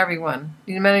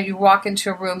matter you walk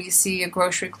into a room, you see a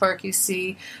grocery clerk, you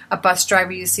see a bus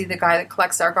driver, you see the guy that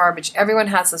collects our garbage. Everyone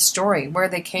has a story, where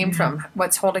they came from,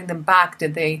 what's holding them back.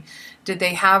 Did they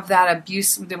have that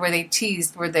abuse? Were they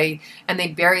teased? They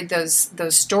buried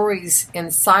those stories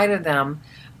inside of them.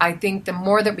 I think the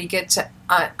more that we get to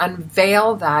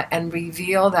unveil that and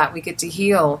reveal that, we get to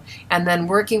heal. And then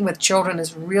working with children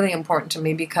is really important to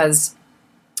me, because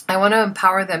I want to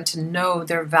empower them to know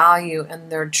their value and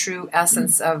their true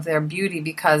essence of their beauty,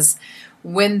 because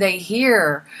when they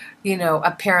hear,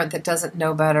 a parent that doesn't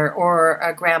know better, or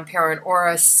a grandparent or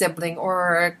a sibling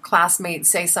or a classmate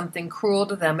say something cruel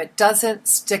to them, it doesn't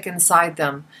stick inside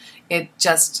them. It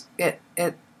just, they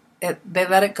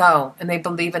let it go, and they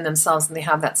believe in themselves, and they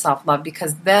have that self-love,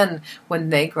 because then when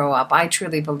they grow up, I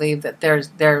truly believe that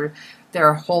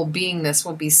their whole beingness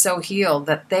will be so healed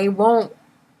that they won't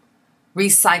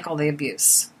recycle the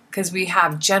abuse, because we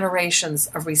have generations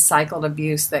of recycled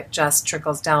abuse that just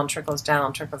trickles down.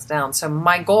 So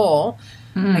my goal,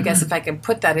 I guess if I can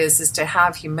put that, is to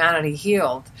have humanity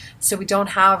healed, so we don't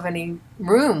have any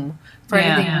room for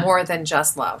anything more than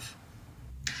just love.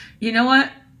 You know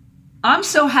what? I'm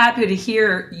so happy to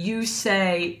hear you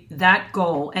say that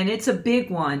goal, and it's a big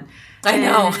one. I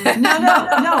know.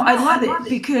 No, I love it,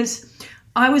 because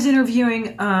I was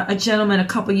interviewing a gentleman a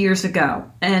couple years ago,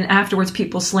 and afterwards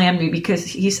people slammed me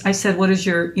because I said, what is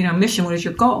your mission? What is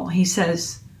your goal? He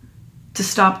says, to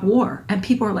stop war. And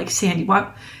people are like, Sandy,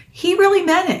 what? He really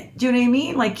meant it. Do you know what I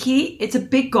mean? Like it's a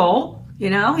big goal.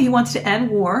 He wants to end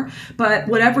war, but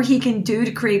whatever he can do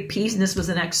to create peace, and this was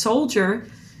an ex-soldier,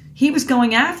 he was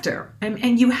going after.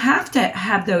 And you have to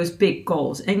have those big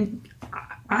goals. And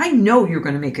I know you're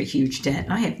going to make a huge dent.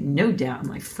 I have no doubt in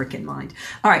my freaking mind.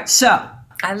 All right, so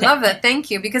I love that. Thank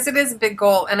you. Because it is a big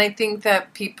goal. And I think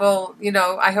that people,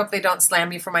 I hope they don't slam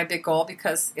me for my big goal,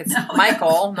 because it's my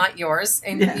goal, not yours.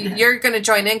 And you're going to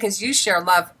join in because you share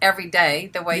love every day,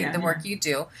 the way the work you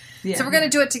do. Yeah, so we're going to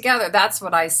do it together. That's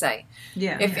what I say.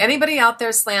 Yeah. If anybody out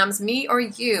there slams me or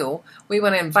you, we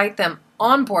want to invite them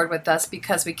on board with us,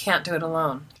 because we can't do it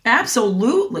alone.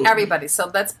 Absolutely. Everybody. So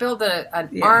let's build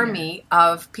an army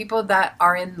of people that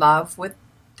are in love with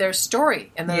their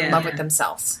story and they're in love with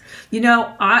themselves.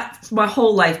 My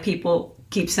whole life people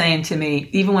keep saying to me,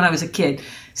 even when I was a kid,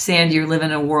 Sandy, you're living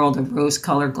in a world of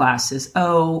rose-colored glasses.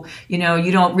 Oh, you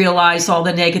don't realize all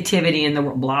the negativity in the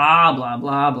world. Blah, blah,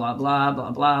 blah, blah, blah,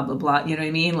 blah, blah, blah, blah. You know what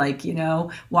I mean? Like,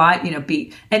 why,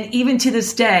 and even to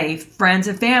this day, friends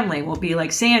and family will be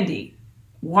like, Sandy,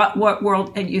 what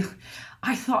world? And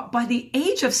I thought by the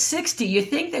age of 60, you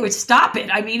think they would stop it.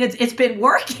 I mean, it's been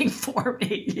working for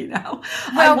me,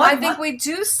 Well, I think we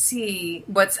do see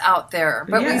what's out there,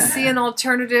 but we see an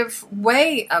alternative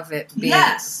way of it being.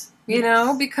 Yes.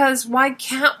 Because why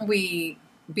can't we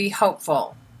be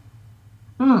hopeful?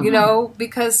 Mm-hmm.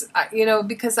 Because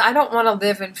I don't want to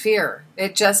live in fear.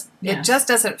 It just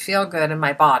doesn't feel good in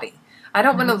my body. I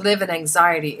don't want to live in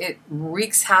anxiety. It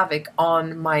wreaks havoc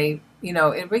on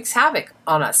it wreaks havoc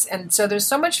on us. And so there's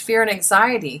so much fear and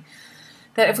anxiety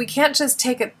that if we can't just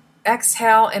take an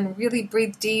exhale and really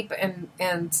breathe deep and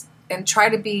try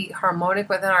to be harmonic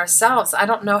within ourselves, I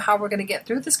don't know how we're going to get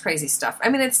through this crazy stuff. I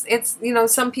mean, it's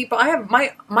some people, I have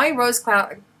my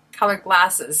rose-colored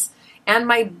glasses and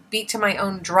my beat to my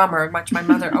own drummer, which my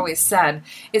mother always said,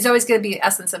 is always going to be the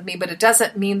essence of me, but it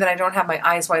doesn't mean that I don't have my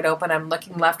eyes wide open. I'm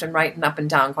looking left and right and up and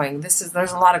down going, there's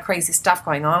a lot of crazy stuff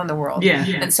going on in the world. Yeah.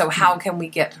 And so how can we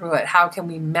get through it? How can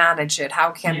we manage it?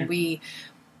 How can we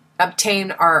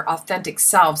obtain our authentic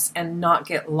selves and not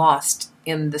get lost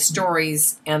in the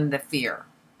stories and the fear?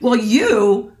 Well,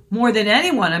 you, more than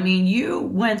anyone, I mean, you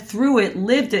went through it,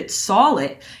 lived it, saw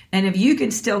it. And if you can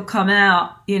still come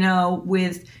out,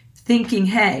 with thinking,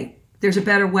 hey, there's a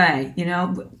better way,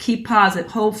 keep positive,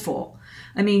 hopeful.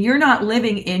 I mean, you're not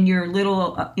living in your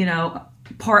little,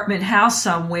 apartment house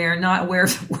somewhere, not aware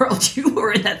of the world. You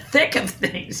were in the thick of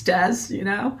things, Tess,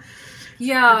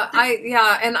 Yeah,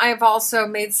 and I've also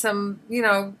made some,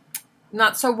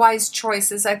 not so wise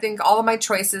choices. I think all of my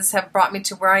choices have brought me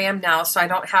to where I am now, so I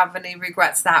don't have any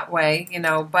regrets that way,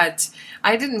 but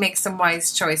I didn't make some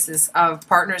wise choices of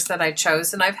partners that I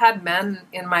chose, and I've had men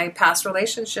in my past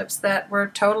relationships that were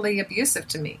totally abusive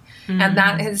to me, and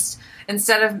that has,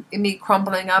 instead of me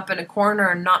crumbling up in a corner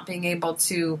and not being able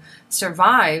to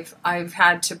survive, I've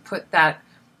had to put that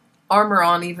armor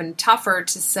on even tougher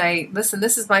to say, listen,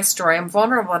 this is my story. I'm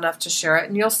vulnerable enough to share it.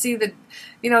 And you'll see that,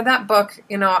 that book,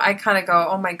 I kind of go,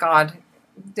 oh my God,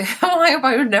 I hope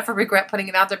I would never regret putting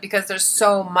it out there, because there's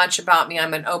so much about me.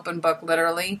 I'm an open book,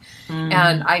 literally.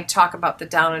 And I talk about the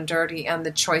down and dirty and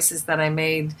the choices that I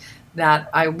made that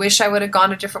I wish I would have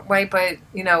gone a different way, but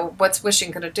what's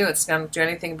wishing going to do? It's going to do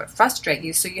anything but frustrate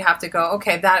you. So you have to go,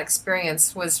 okay, that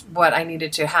experience was what I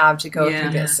needed to have to go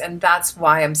through this. And that's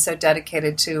why I'm so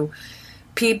dedicated to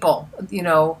people,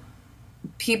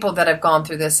 people that have gone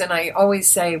through this. And I always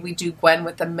say we do GWEN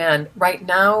with the men. Right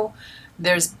now,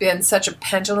 there's been such a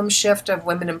pendulum shift of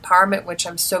women empowerment, which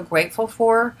I'm so grateful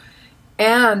for.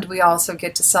 And we also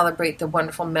get to celebrate the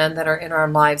wonderful men that are in our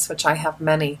lives, which I have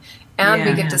many. And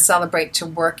we get to celebrate to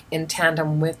work in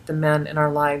tandem with the men in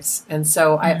our lives. And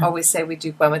so I always say we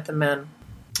do GWEN with the men.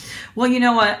 Well, you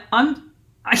know what? I'm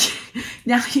going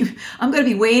to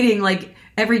be waiting like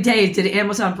every day. Did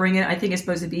Amazon bring it? I think it's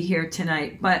supposed to be here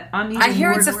tonight. But I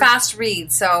hear it's a fast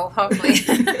read, so hopefully.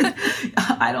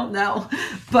 I don't know.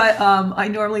 But I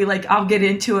normally I'll get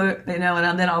into it,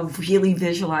 and then I'll really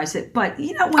visualize it. But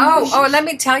let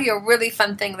me tell you a really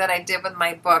fun thing that I did with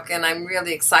my book, and I'm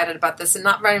really excited about this, and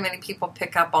not very many people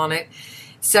pick up on it.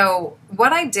 So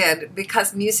what I did,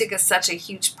 because music is such a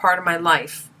huge part of my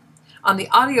life, on the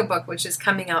audiobook, which is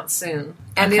coming out soon,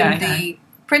 and in the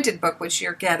printed book, which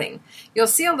you're getting, you'll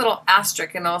see a little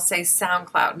asterisk, and it'll say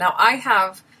SoundCloud. Now, I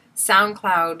have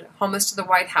SoundCloud, Homeless to the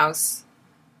White House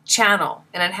channel,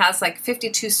 and it has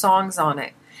 52 songs on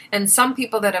it. And some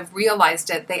people that have realized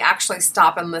it, they actually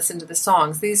stop and listen to the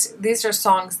songs. These are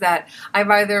songs that I've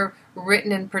either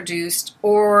written and produced,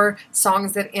 or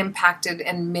songs that impacted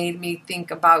and made me think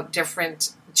about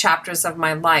different chapters of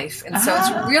my life. And so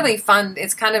it's really fun.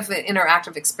 It's kind of an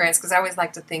interactive experience, because I always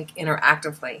like to think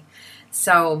interactively.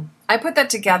 So I put that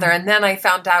together, and then I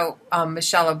found out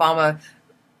Michelle Obama,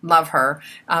 love her,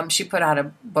 she put out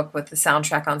a book with the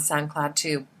soundtrack on SoundCloud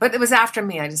too. But it was after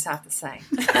me, I just have to say.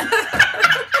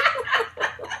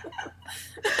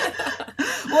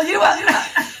 Well,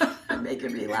 I'm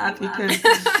making me laugh because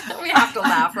we have to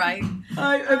laugh, right?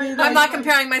 I mean, I'm not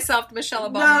comparing myself to Michelle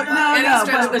Obama by any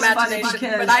stretch of the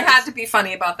imagination, but I had to be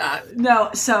funny about that. No,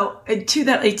 so in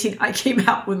 2018, I came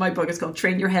out with my book. It's called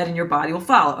Train Your Head and Your Body Will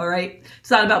Follow, all right?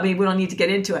 It's not about me. We don't need to get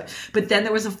into it. But then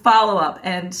there was a follow-up,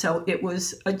 and so it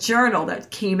was a journal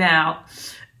that came out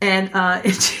and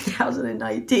in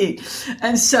 2019.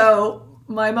 And so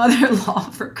my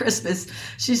mother-in-law for Christmas,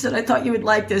 she said, I thought you would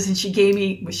like this. And she gave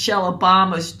me Michelle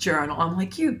Obama's journal. I'm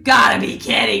like, you gotta be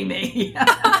kidding me.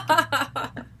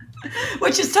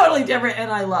 Which is totally different,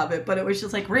 and I love it. But it was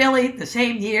just like, really? The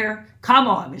same year? Come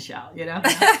on, Michelle, you know?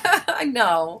 I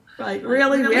know. Right,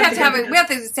 really? We have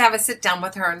to have a sit down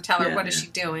with her and tell her what is she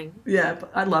doing. Yeah,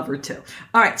 but I love her too.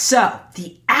 All right, so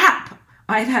the app.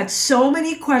 I've had so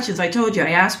many questions. I told you, I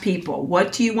asked people,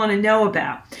 what do you want to know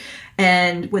about?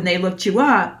 And when they looked you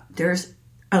up, there's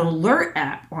an alert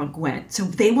app on GWEN. So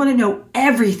they want to know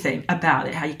everything about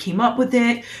it, how you came up with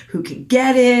it, who can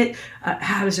get it,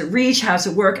 how does it reach, how does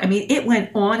it work? I mean, it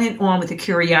went on and on with the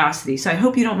curiosity. So I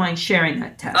hope you don't mind sharing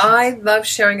that, Tess. I love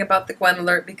sharing about the GWEN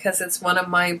alert because it's one of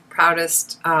my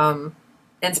proudest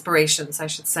inspirations, I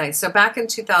should say. So back in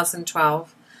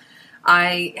 2012,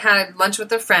 I had lunch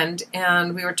with a friend,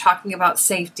 and we were talking about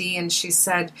safety, and she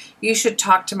said, you should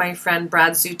talk to my friend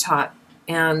Brad Zutot,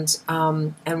 and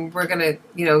we're going to,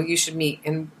 you should meet.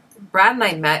 And Brad and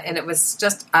I met, and it was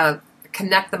just a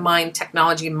connect the mind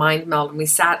technology mind meld, and we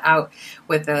sat out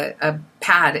with a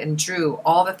pad and drew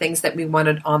all the things that we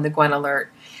wanted on the GWEN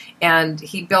alert. And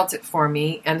he built it for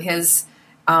me, and his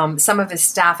some of his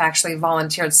staff actually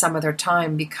volunteered some of their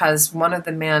time because one of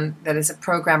the men that is a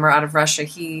programmer out of Russia,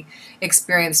 he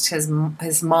experienced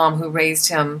his mom who raised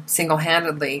him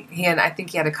single-handedly. I think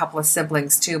he had a couple of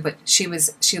siblings too, but she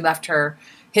left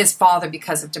his father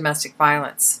because of domestic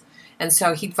violence. And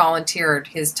so he volunteered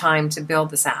his time to build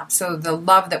this app. So the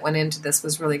love that went into this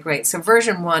was really great. So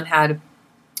version 1 had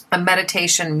a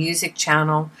meditation music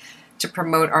channel to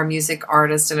promote our music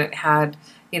artists, and it had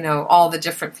all the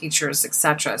different features,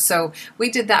 etc. So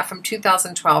we did that from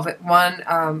 2012. It won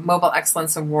Mobile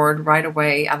Excellence Award right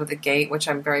away out of the gate, which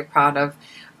I'm very proud of.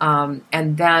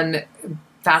 And then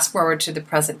fast forward to the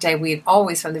present day, we had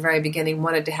always from the very beginning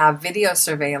wanted to have video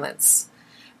surveillance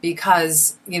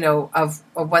because, of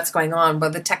what's going on.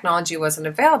 Well, the technology wasn't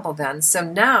available then. So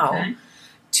now,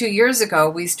 2 years ago,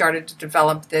 we started to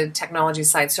develop the technology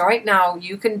side. So right now,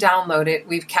 you can download it.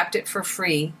 We've kept it for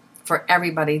free for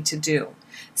everybody to do.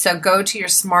 So go to your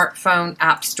smartphone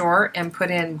app store and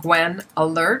put in GWEN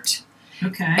Alert.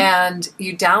 Okay. And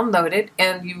you download it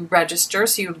and you register.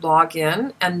 So you log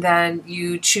in and then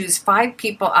you choose 5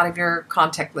 people out of your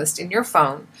contact list in your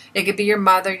phone. It could be your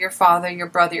mother, your father, your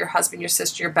brother, your husband, your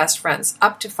sister, your best friends,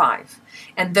 up to 5.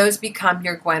 And those become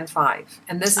your GWEN 5.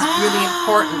 And this is really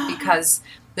important because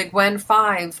the GWEN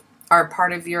 5 are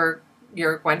part of your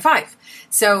GWEN 5.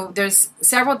 So there's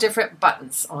several different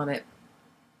buttons on it.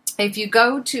 If you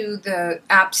go to the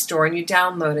App Store and you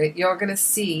download it, you're going to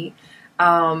see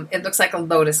it looks like a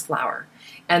lotus flower.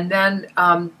 And then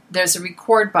there's a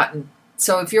record button.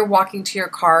 So if you're walking to your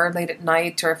car late at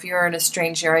night, or if you're in a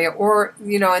strange area, or,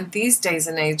 in these days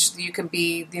and age, you can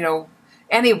be,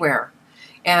 anywhere.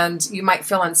 And you might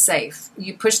feel unsafe.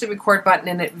 You push the record button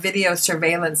and it video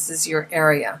surveillances your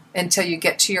area until you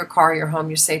get to your car, your home,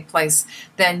 your safe place.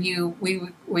 Then we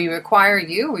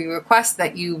request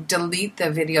that you delete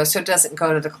the video so it doesn't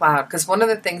go to the cloud. Because one of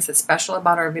the things that's special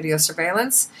about our video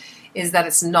surveillance is that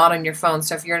it's not on your phone.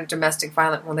 So if you're in a domestic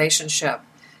violent relationship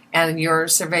and your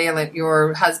surveillant,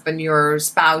 your husband, your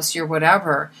spouse, your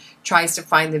whatever, tries to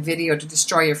find the video to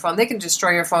destroy your phone, they can destroy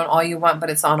your phone all you want,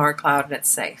 but it's on our cloud and it's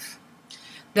safe.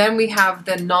 Then we have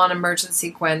the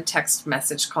non-emergency GWEN text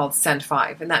message called Send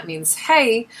 5. And that means,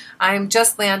 hey, I'm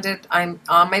just landed, I'm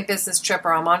on my business trip,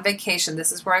 or I'm on vacation,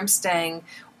 this is where I'm staying,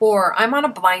 or I'm on a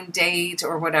blind date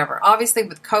or whatever. Obviously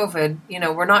with COVID,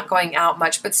 we're not going out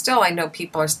much, but still I know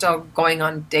people are still going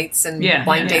on dates and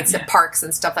blind dates at parks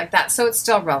and stuff like that. So it's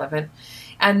still relevant.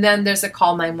 And then there's a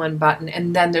call 911 button,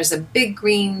 and then there's a big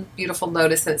green, beautiful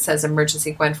notice that says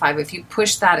Emergency GWEN 5. If you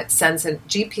push that, it sends a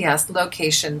GPS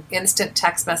location, instant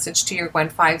text message to your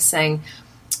GWEN 5 saying,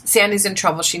 Sandy's in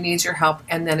trouble, she needs your help,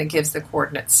 and then it gives the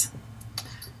coordinates.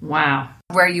 Wow.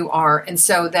 Where you are. And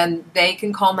so then they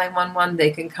can call 911, they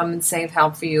can come and save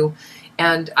help for you.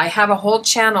 And I have a whole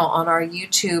channel on our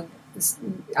YouTube.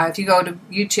 If you go to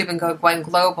YouTube and go GWEN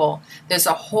Global, there's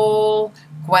a whole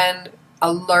GWEN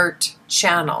Alert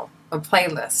channel, a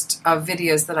playlist of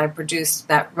videos that I produced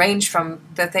that range from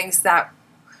the things that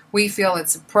we feel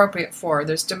it's appropriate for.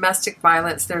 There's domestic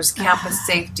violence, there's campus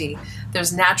safety,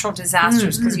 there's natural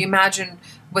disasters, because you imagine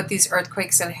with these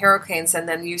earthquakes and hurricanes, and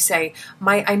then you say,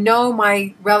 I know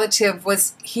my relative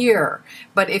was here,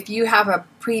 but if you have a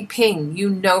pre-ping, you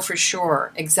know for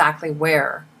sure exactly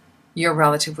where your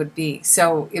relative would be.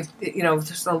 So if,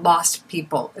 there's the lost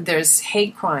people, there's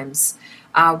hate crimes.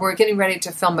 We're getting ready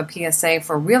to film a PSA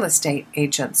for real estate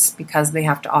agents because they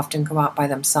have to often go out by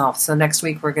themselves. So next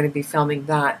week we're going to be filming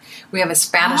that. We have a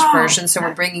Spanish version, so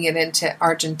we're bringing it into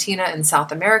Argentina and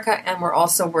South America, and we're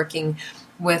also working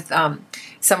with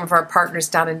some of our partners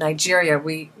down in Nigeria.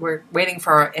 We're waiting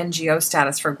for our NGO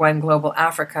status for GWEN Global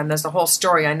Africa, and there's a whole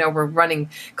story. I know we're running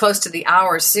close to the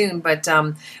hour soon, but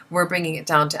we're bringing it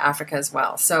down to Africa as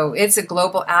well. So it's a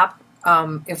global app.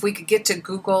 If we could get to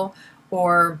Google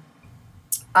or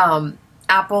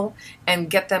Apple and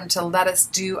get them to let us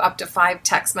do up to 5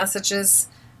 text messages,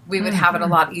 we would have it a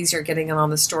lot easier getting it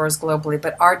on the stores globally.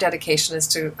 But our dedication is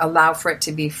to allow for it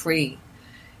to be free,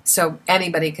 so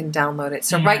anybody can download it.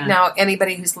 So right now,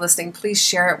 anybody who's listening, please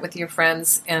share it with your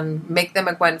friends and make them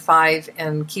a GWEN 5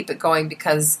 and keep it going,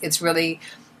 because it's really,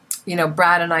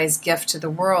 Brad and I's gift to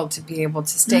the world to be able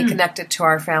to stay connected to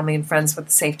our family and friends with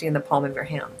the safety in the palm of your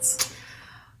hands.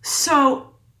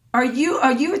 So are you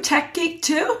a tech geek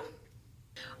too?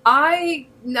 I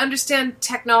understand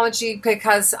technology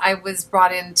because I was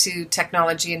brought into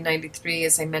technology in '93,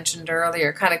 as I mentioned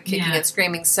earlier, kind of kicking and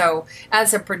screaming. So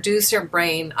as a producer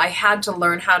brain, I had to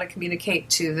learn how to communicate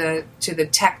to the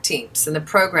tech teams and the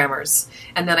programmers.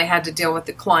 And then I had to deal with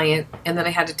the client, and then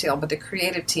I had to deal with the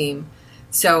creative team.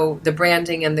 So the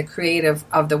branding and the creative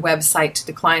of the website to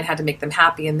the client had to make them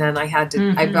happy. And then I had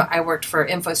to, I worked for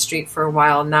InfoStreet for a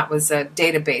while, and that was a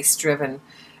database driven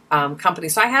company.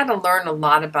 So I had to learn a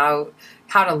lot about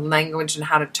how to language and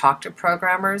how to talk to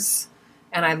programmers.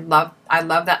 And I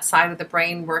love that side of the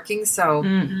brain working. So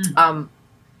I'm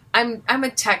a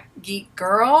tech geek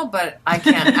girl, but I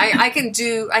can't. I can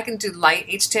do light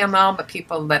HTML, but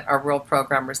people that are real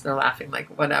programmers, they're laughing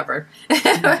like whatever.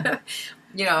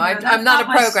 I'm not a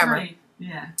programmer.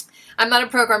 Yeah, I'm not a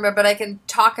programmer, but I can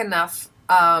talk enough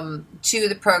to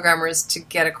the programmers to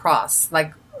get across,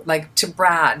 like to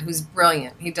Brad, who's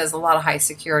brilliant. He does a lot of high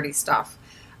security stuff.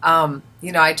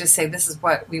 I just say, this is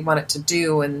what we want it to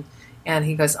do. And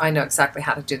he goes, I know exactly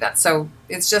how to do that. So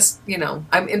it's just,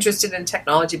 I'm interested in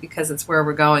technology because it's where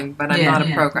we're going, but I'm not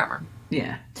a programmer.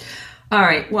 Yeah. All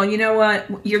right. Well, you know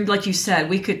what? You're, like you said,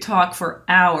 we could talk for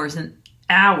hours and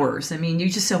hours. I mean, you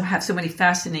just have so many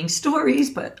fascinating stories,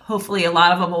 but hopefully a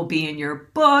lot of them will be in your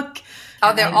book.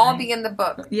 Oh, they'll all be in the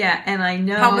book. Yeah, and I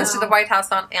know... Homeless to the White House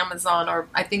on Amazon, or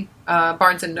I think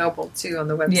Barnes & Noble, too, on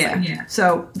the website. Yeah.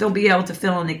 So they'll be able to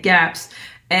fill in the gaps.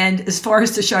 And as far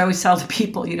as the show, I always tell the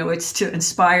people, it's to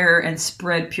inspire and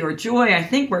spread pure joy. I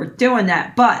think we're doing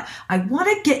that. But I want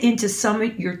to get into some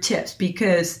of your tips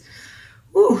because...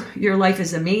 your life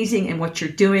is amazing and what you're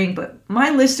doing, but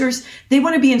my listeners, they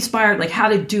want to be inspired, like how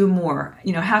to do more.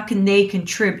 How can they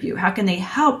contribute? How can they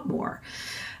help more?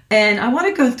 And I want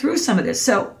to go through some of this.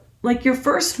 So, like your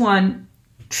first one,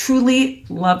 truly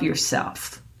love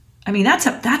yourself. I mean, that's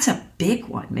a big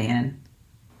one, man.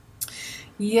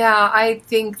 Yeah, I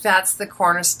think that's the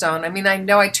cornerstone. I mean, I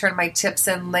know I turned my tips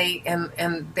in late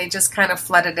and they just kind of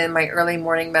flooded in my early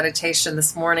morning meditation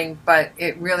this morning, but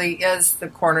it really is the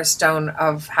cornerstone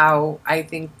of how I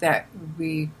think that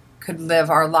we could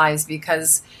live our lives,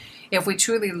 because if we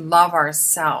truly love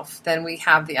ourselves, then we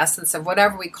have the essence of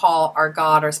whatever we call our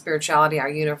God, our spirituality, our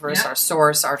universe, our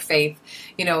source, our faith.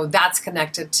 That's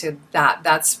connected to that.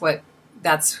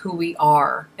 That's who we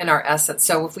are in our essence.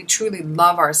 So if we truly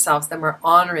love ourselves, then we're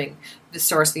honoring the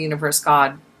source, the universe,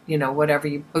 God, whatever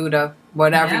you, Buddha,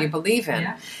 whatever you believe in.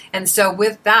 Yeah. And so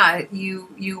with that, you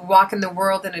walk in the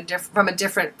world from a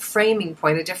different framing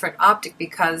point, a different optic,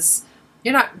 because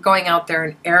you're not going out there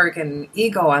in arrogant and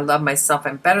ego. I love myself.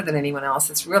 I'm better than anyone else.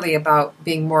 It's really about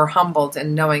being more humbled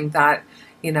and knowing that,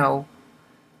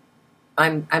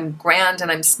 I'm grand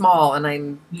and I'm small and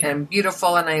I'm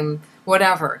beautiful and I'm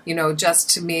whatever, just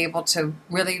to be able to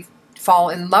really fall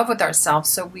in love with ourselves.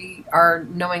 So we are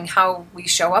knowing how we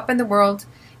show up in the world,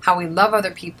 how we love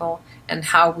other people, and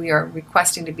how we are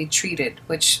requesting to be treated,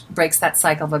 which breaks that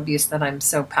cycle of abuse that I'm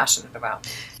so passionate about.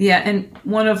 Yeah. And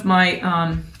one of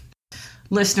my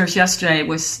listeners yesterday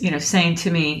was, saying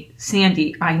to me,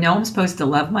 Sandy, I know I'm supposed to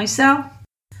love myself,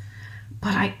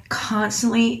 but I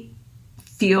constantly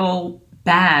feel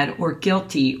bad or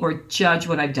guilty or judge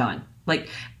what I've done. Like,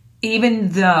 even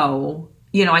though,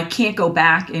 I can't go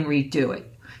back and redo it.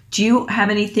 Do you have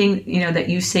anything, that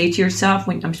you say to yourself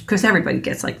because everybody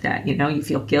gets like that, you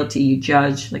feel guilty, you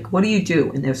judge, like, what do you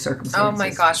do in those circumstances? Oh my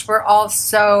gosh, we're all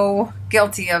so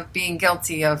guilty of being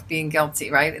guilty,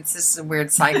 right? It's just a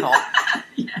weird cycle.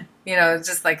 Yeah.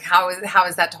 just like how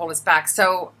is that to hold us back?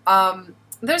 So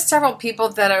there's several people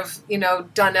that have,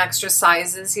 done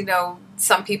exercises.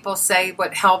 Some people say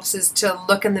what helps is to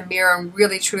look in the mirror and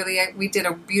really, truly, we did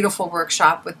a beautiful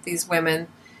workshop with these women,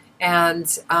 and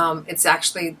it's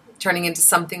actually turning into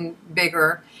something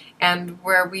bigger, and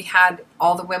where we had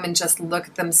all the women just look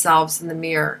at themselves in the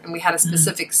mirror, and we had a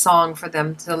specific song for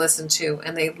them to listen to,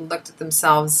 and they looked at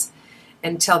themselves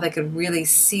until they could really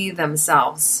see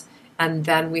themselves. And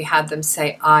then we had them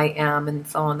say, I am, and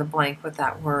fill in the blank with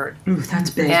that word. Ooh,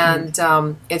 that's big.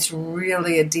 And it's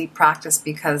really a deep practice,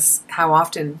 because how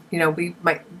often, we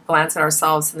might glance at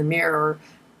ourselves in the mirror or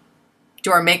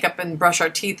do our makeup and brush our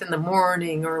teeth in the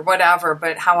morning or whatever,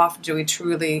 but how often do we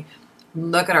truly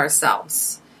look at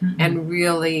ourselves and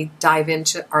really dive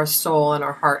into our soul and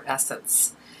our heart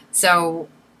essence? So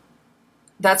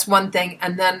that's one thing.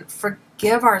 And then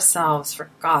forgive ourselves,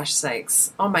 for gosh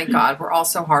sakes. Oh my God, we're all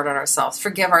so hard on ourselves.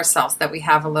 Forgive ourselves that we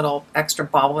have a little extra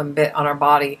bubble and bit on our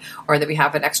body, or that we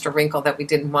have an extra wrinkle that we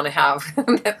didn't want to have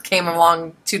that came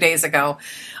along 2 days ago.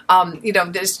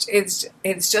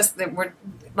 It's just that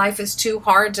life is too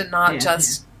hard to not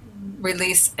just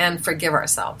release and forgive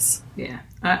ourselves. Yeah,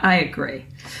 I agree.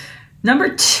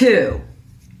 Number 2,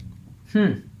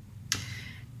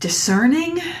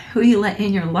 discerning who you let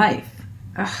in your life.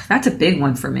 Ugh, that's a big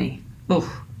one for me.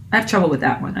 Oh, I have trouble with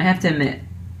that one, I have to admit.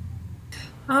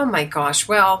 Oh my gosh.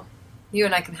 Well, you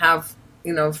and I can have,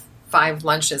 5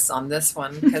 lunches on this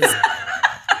one, because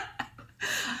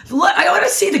I want to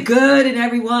see the good in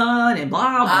everyone and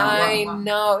blah, blah, blah. I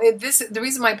know. The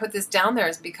reason why I put this down there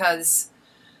is because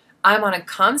I'm on a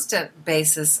constant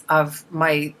basis of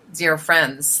my dear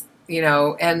friends,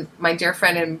 and my dear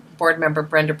friend and board member,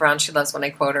 Brenda Brown, she loves when I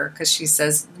quote her, because she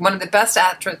says, one of the best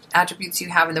attributes you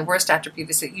have and the worst attribute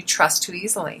is that you trust too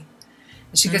easily.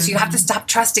 And she goes, you have to stop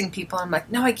trusting people. I'm like,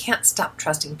 no, I can't stop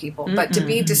trusting people. But to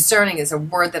be discerning is a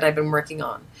word that I've been working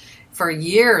on for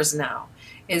years now.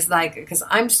 Is like, because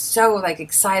I'm so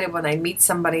excited when I meet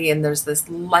somebody and there's this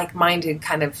like-minded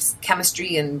kind of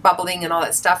chemistry and bubbling and all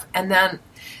that stuff. And then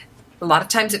a lot of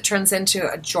times it turns into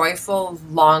a joyful,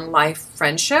 long life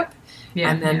friendship. Yeah,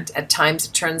 and then at times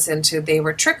it turns into they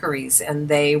were trickeries and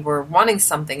they were wanting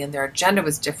something and their agenda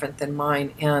was different than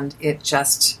mine. And it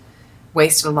just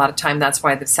wasted a lot of time. That's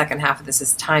why the second half of this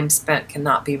is time spent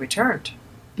cannot be returned.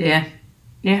 Yeah.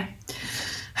 Yeah.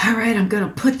 All right, I'm going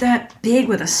to put that big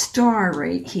with a star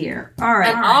right here. All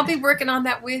right. And I'll be working on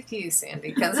that with you,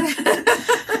 Sandy, because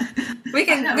we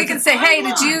can say, hey,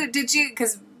 did you,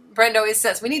 because Brenda always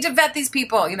says, we need to vet these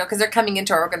people, because they're coming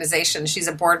into our organization. She's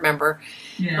a board member.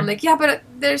 Yeah. I'm like, yeah, but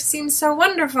they seem so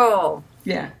wonderful.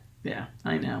 Yeah,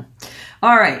 I know.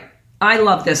 All right. I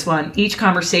love this one. Each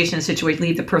conversation and situation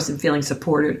leave the person feeling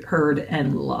supported, heard,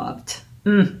 and loved.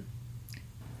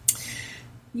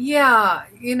 Yeah,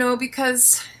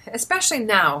 because especially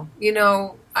now,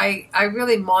 I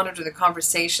really monitor the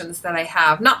conversations that I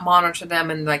have. Not monitor them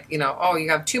and you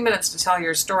have 2 minutes to tell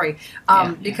your story,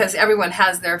 because everyone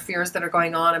has their fears that are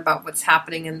going on about what's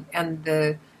happening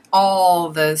and all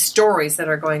the stories that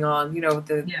are going on,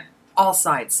 all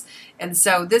sides. And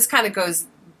so this kind of goes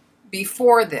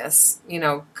before this,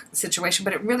 situation,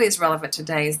 but it really is relevant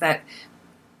today, is that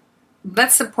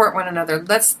let's support one another.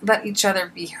 Let's let each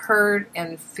other be heard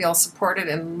and feel supported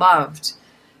and loved,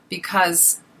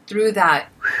 because through that,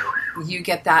 you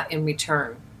get that in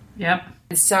return. Yep.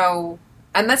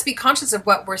 And let's be conscious of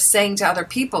what we're saying to other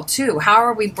people too. How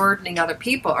are we burdening other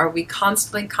people? Are we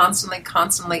constantly,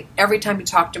 every time we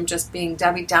talk to them, just being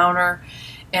Debbie Downer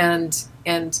and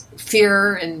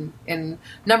fear and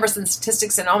numbers and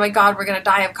statistics and, oh my God, we're going to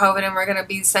die of COVID and we're going to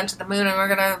be sent to the moon and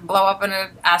we're going to blow up in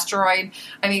an asteroid.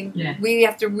 I mean, we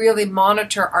have to really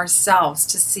monitor ourselves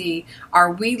to see,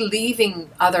 are we leaving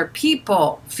other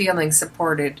people feeling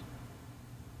supported,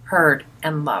 heard,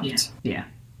 and loved? Yeah.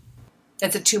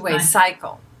 It's a two-way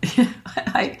cycle.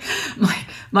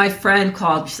 My friend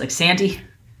called, she's like, Sandy,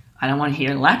 I don't want to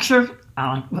hear a lecture.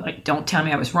 Don't tell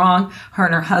me I was wrong. Her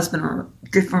and her husband are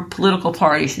different political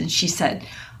parties. And she said,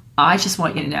 I just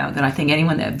want you to know that I think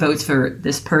anyone that votes for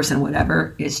this person,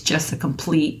 whatever, is just a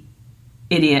complete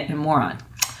idiot and moron.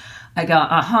 I go,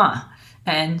 uh-huh.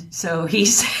 And so he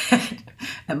said,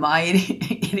 am I an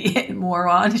idiot and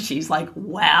moron? She's like,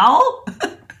 well.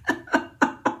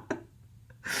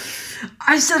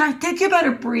 I said, I think you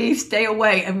better breathe, stay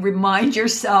away, and remind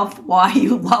yourself why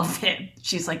you love him.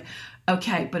 She's like,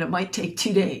 okay, but it might take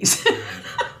 2 days.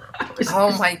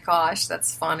 Oh my gosh,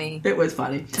 that's funny. It was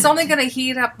funny. It's only going to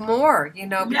heat up more, between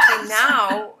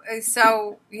now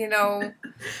So,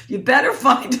 You better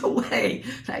find a way.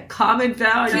 That common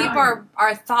value. keep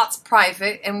our thoughts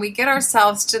private, and we get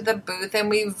ourselves to the booth, and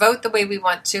we vote the way we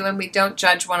want to, and we don't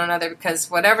judge one another, because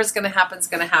whatever's going to happen is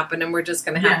going to happen, and we're just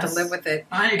going to have to live with it.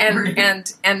 I agree.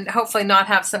 And hopefully not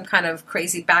have some kind of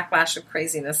crazy backlash of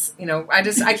craziness.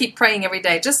 I keep praying every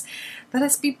day. Just let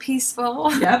us be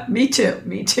peaceful. Yep, me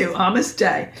too. Almost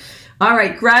day. All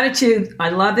right, gratitude. I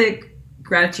love it.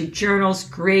 Gratitude journals,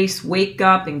 grace, wake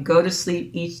up and go to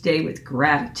sleep each day with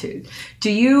gratitude. Do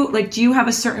you have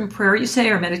a certain prayer you say,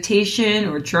 or meditation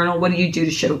or journal? What do you do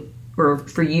to show, or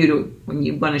for you to, when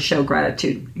you want to show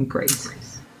gratitude and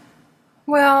grace?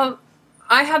 Well,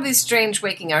 I have these strange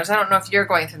waking hours. I don't know if you're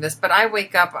going through this, but I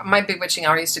wake up, my bewitching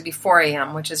hour used to be 4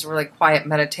 a.m., which is a really quiet,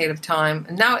 meditative time.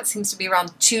 And now it seems to be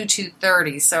around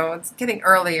 2:30. So it's getting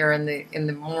earlier in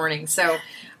the morning. So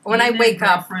when I wake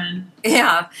up,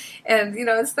 yeah, and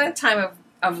it's that time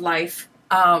of life.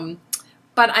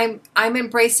 But I'm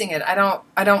embracing it. I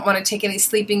don't want to take any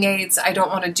sleeping aids. I don't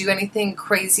want to do anything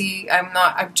crazy.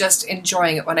 I'm just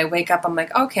enjoying it. When I wake up, I'm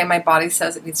like, okay, my body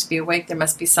says it needs to be awake. There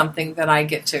must be something that I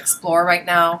get to explore right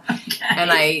now.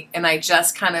 Okay. And I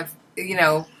just kind of,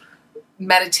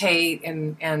 meditate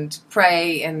and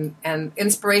pray, and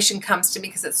inspiration comes to me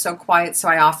because it's so quiet. So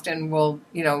I often will,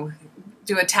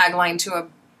 do a tagline to a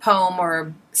poem or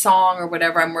a song or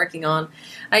whatever I'm working on.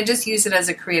 I just use it as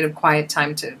a creative, quiet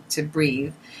time to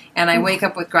breathe. And I wake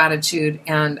up with gratitude.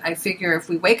 And I figure if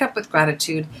we wake up with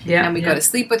gratitude and we go to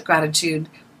sleep with gratitude,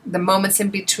 the moments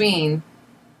in between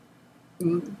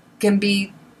can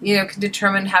be, can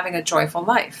determine having a joyful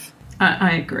life.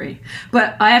 I agree.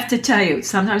 But I have to tell you,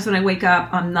 sometimes when I wake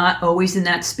up, I'm not always in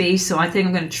that space. So I think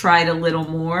I'm going to try it a little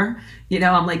more.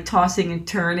 I'm like tossing and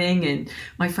turning, and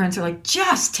my friends are like,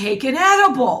 just take an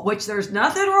edible, which there's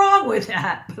nothing wrong with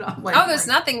that. But I'm like, there's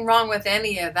nothing wrong with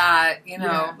any of that,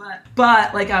 Yeah,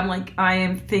 but I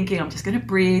am thinking I'm just going to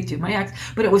breathe, do my ex.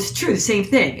 But it was true, the same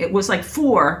thing. It was like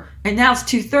 4, and now it's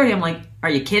 2:30. I'm like, are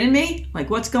you kidding me? Like,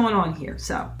 what's going on here?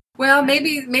 So. Well,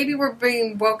 maybe we're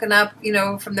being woken up,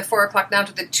 from the 4 o'clock now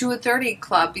to the 2:30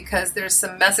 club, because there's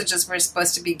some messages we're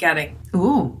supposed to be getting.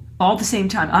 Ooh, all at the same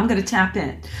time. I'm going to tap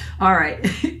in. All right.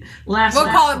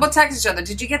 We'll text each other.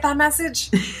 Did you get that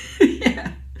message?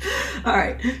 Yeah. All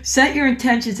right. Set your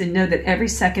intentions and know that every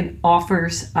second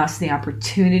offers us the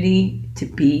opportunity to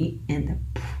be in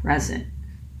the present.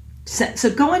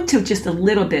 So go into just a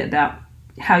little bit about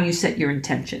how you set your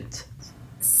intentions.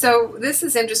 So this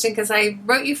is interesting because I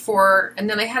wrote you 4, and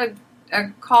then I had a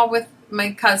call with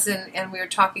my cousin, and we were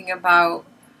talking about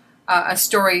a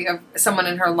story of someone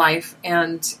in her life,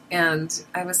 and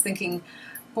I was thinking,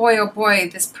 boy, oh boy,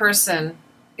 this person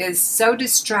is so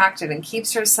distracted and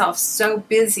keeps herself so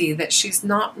busy that she's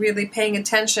not really paying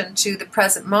attention to the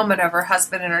present moment of her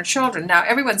husband and her children. Now,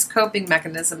 everyone's coping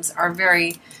mechanisms are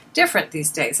very different these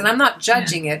days, and I'm not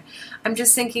judging it. I'm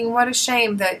just thinking, what a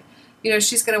shame that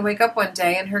she's going to wake up one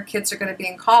day and her kids are going to be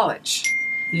in college.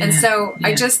 Yeah, and so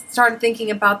I just started thinking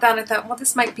about that, and I thought, well,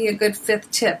 this might be a good 5th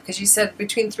tip, because you said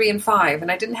between 3 and 5, and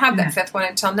I didn't have that 5th one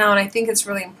until now, and I think it's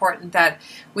really important that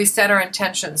we set our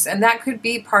intentions, and that could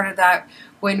be part of that.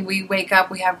 When we wake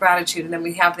up, we have gratitude, and then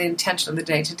we have the intention of the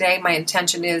day. Today, my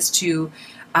intention is to,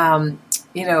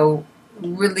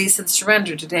 release and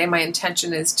surrender. Today, my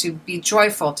intention is to be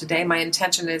joyful. Today, my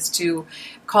intention is to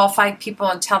call 5 people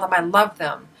and tell them I love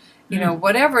them.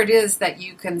 Whatever it is that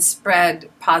you can spread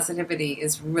positivity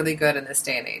is really good in this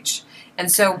day and age. And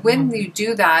so when you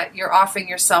do that, you're offering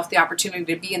yourself the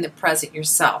opportunity to be in the present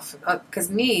yourself.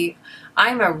 Because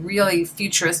I'm a really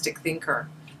futuristic thinker.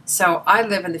 So I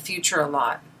live in the future a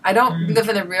lot. I don't live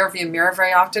in the rearview mirror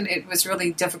very often. It was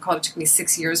really difficult. It took me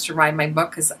 6 years to write my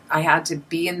book because I had to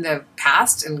be in the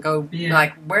past and go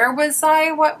like, where was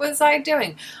I? What was I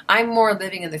doing? I'm more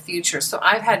living in the future. So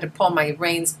I've had to pull my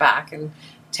reins back and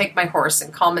take my horse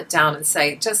and calm it down and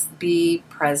say, just be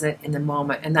present in the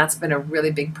moment. And that's been a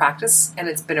really big practice. And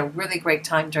it's been a really great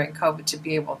time during COVID to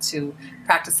be able to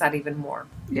practice that even more.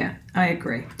 Yeah, I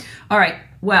agree. All right.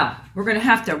 Well, we're going to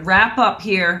have to wrap up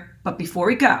here. But before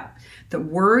we go, the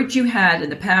word you had in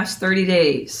the past 30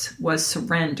 days was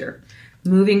surrender.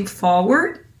 Moving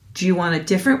forward, do you want a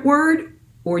different word,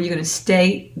 or are you going to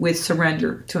stay with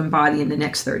surrender to embody in the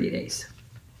next 30 days?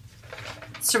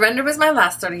 Surrender was my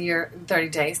last 30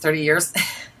 years.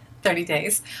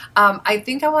 I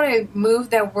think I want to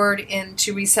move that word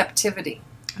into receptivity.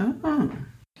 Oh.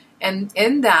 And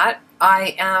in that,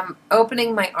 I am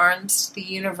opening my arms to the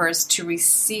universe to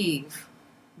receive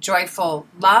joyful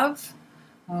love,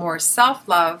 more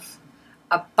self-love,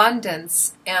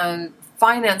 abundance, and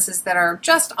finances that are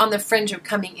just on the fringe of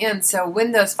coming in. So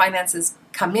when those finances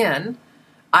come in,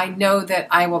 I know that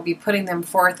I will be putting them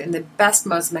forth in the best,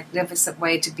 most magnificent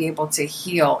way to be able to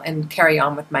heal and carry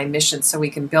on with my mission so we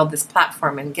can build this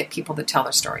platform and get people to tell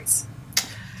their stories.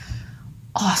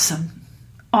 Awesome.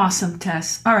 Awesome,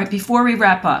 Tess. All right, before we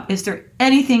wrap up, is there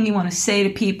anything you want to say to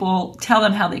people? Tell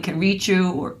them how they can reach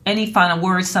you, or any final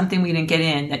words, something we didn't get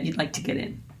in that you'd like to get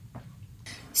in?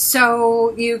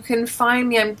 So you can find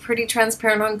me. I'm pretty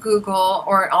transparent on Google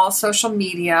or all social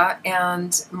media.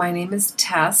 And my name is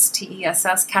Tess,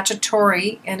 Tess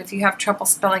Cacciatore. And if you have trouble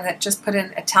spelling that, just put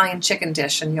in Italian chicken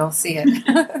dish and you'll see it.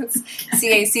 It's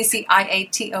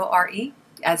Cacciatore,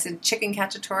 as in chicken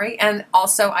cacciatore. And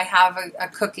also I have a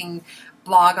cooking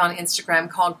blog on Instagram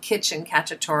called Kitchen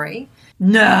Cacciatore.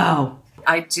 No.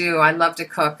 I do. I love to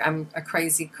cook. I'm a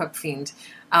crazy cook fiend.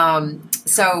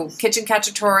 So Kitchen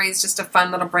Cacciatore is just a fun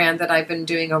little brand that I've been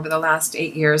doing over the last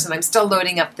 8 years, and I'm still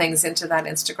loading up things into that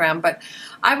Instagram. But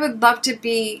I would love to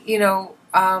be,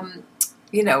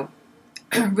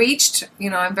 reached.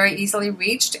 I'm very easily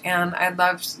reached, and I'd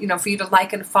love, for you to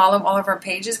like and follow all of our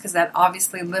pages, because that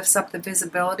obviously lifts up the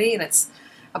visibility, and it's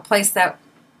a place that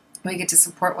we get to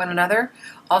support one another.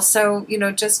 Also,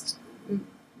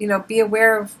 be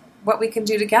aware of what we can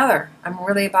do together. I'm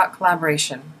really about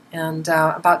collaboration and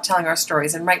about telling our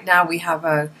stories. And right now we have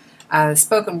a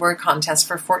spoken word contest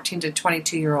for 14 to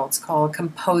 22-year-olds called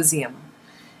Composium.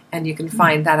 And you can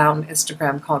find that on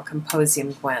Instagram called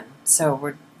Composium GWEN.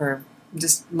 So we're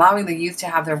just allowing the youth to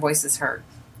have their voices heard.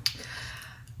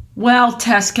 Well,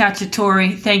 Tess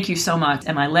Cacciatore, thank you so much.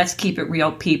 And my Let's Keep It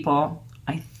Real people,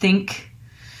 I think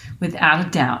without a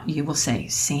doubt you will say,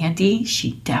 Sandy,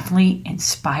 she definitely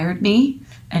inspired me,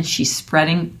 and she's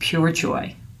spreading pure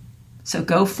joy. So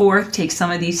go forth, take some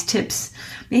of these tips.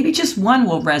 Maybe just one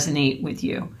will resonate with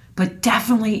you. But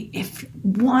definitely, if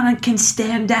one can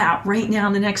stand out right now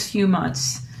in the next few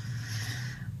months,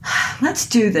 let's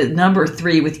do the number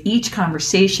 3 with each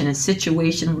conversation and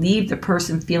situation. Leave the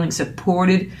person feeling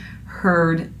supported,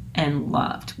 heard, and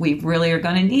loved. We really are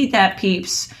going to need that,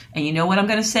 peeps. And you know what I'm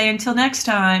going to say until next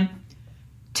time.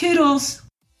 Toodles!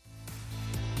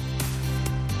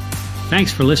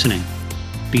 Thanks for listening.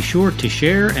 Be sure to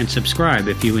share and subscribe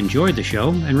if you enjoyed the show,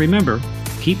 and remember,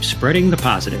 keep spreading the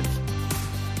positive.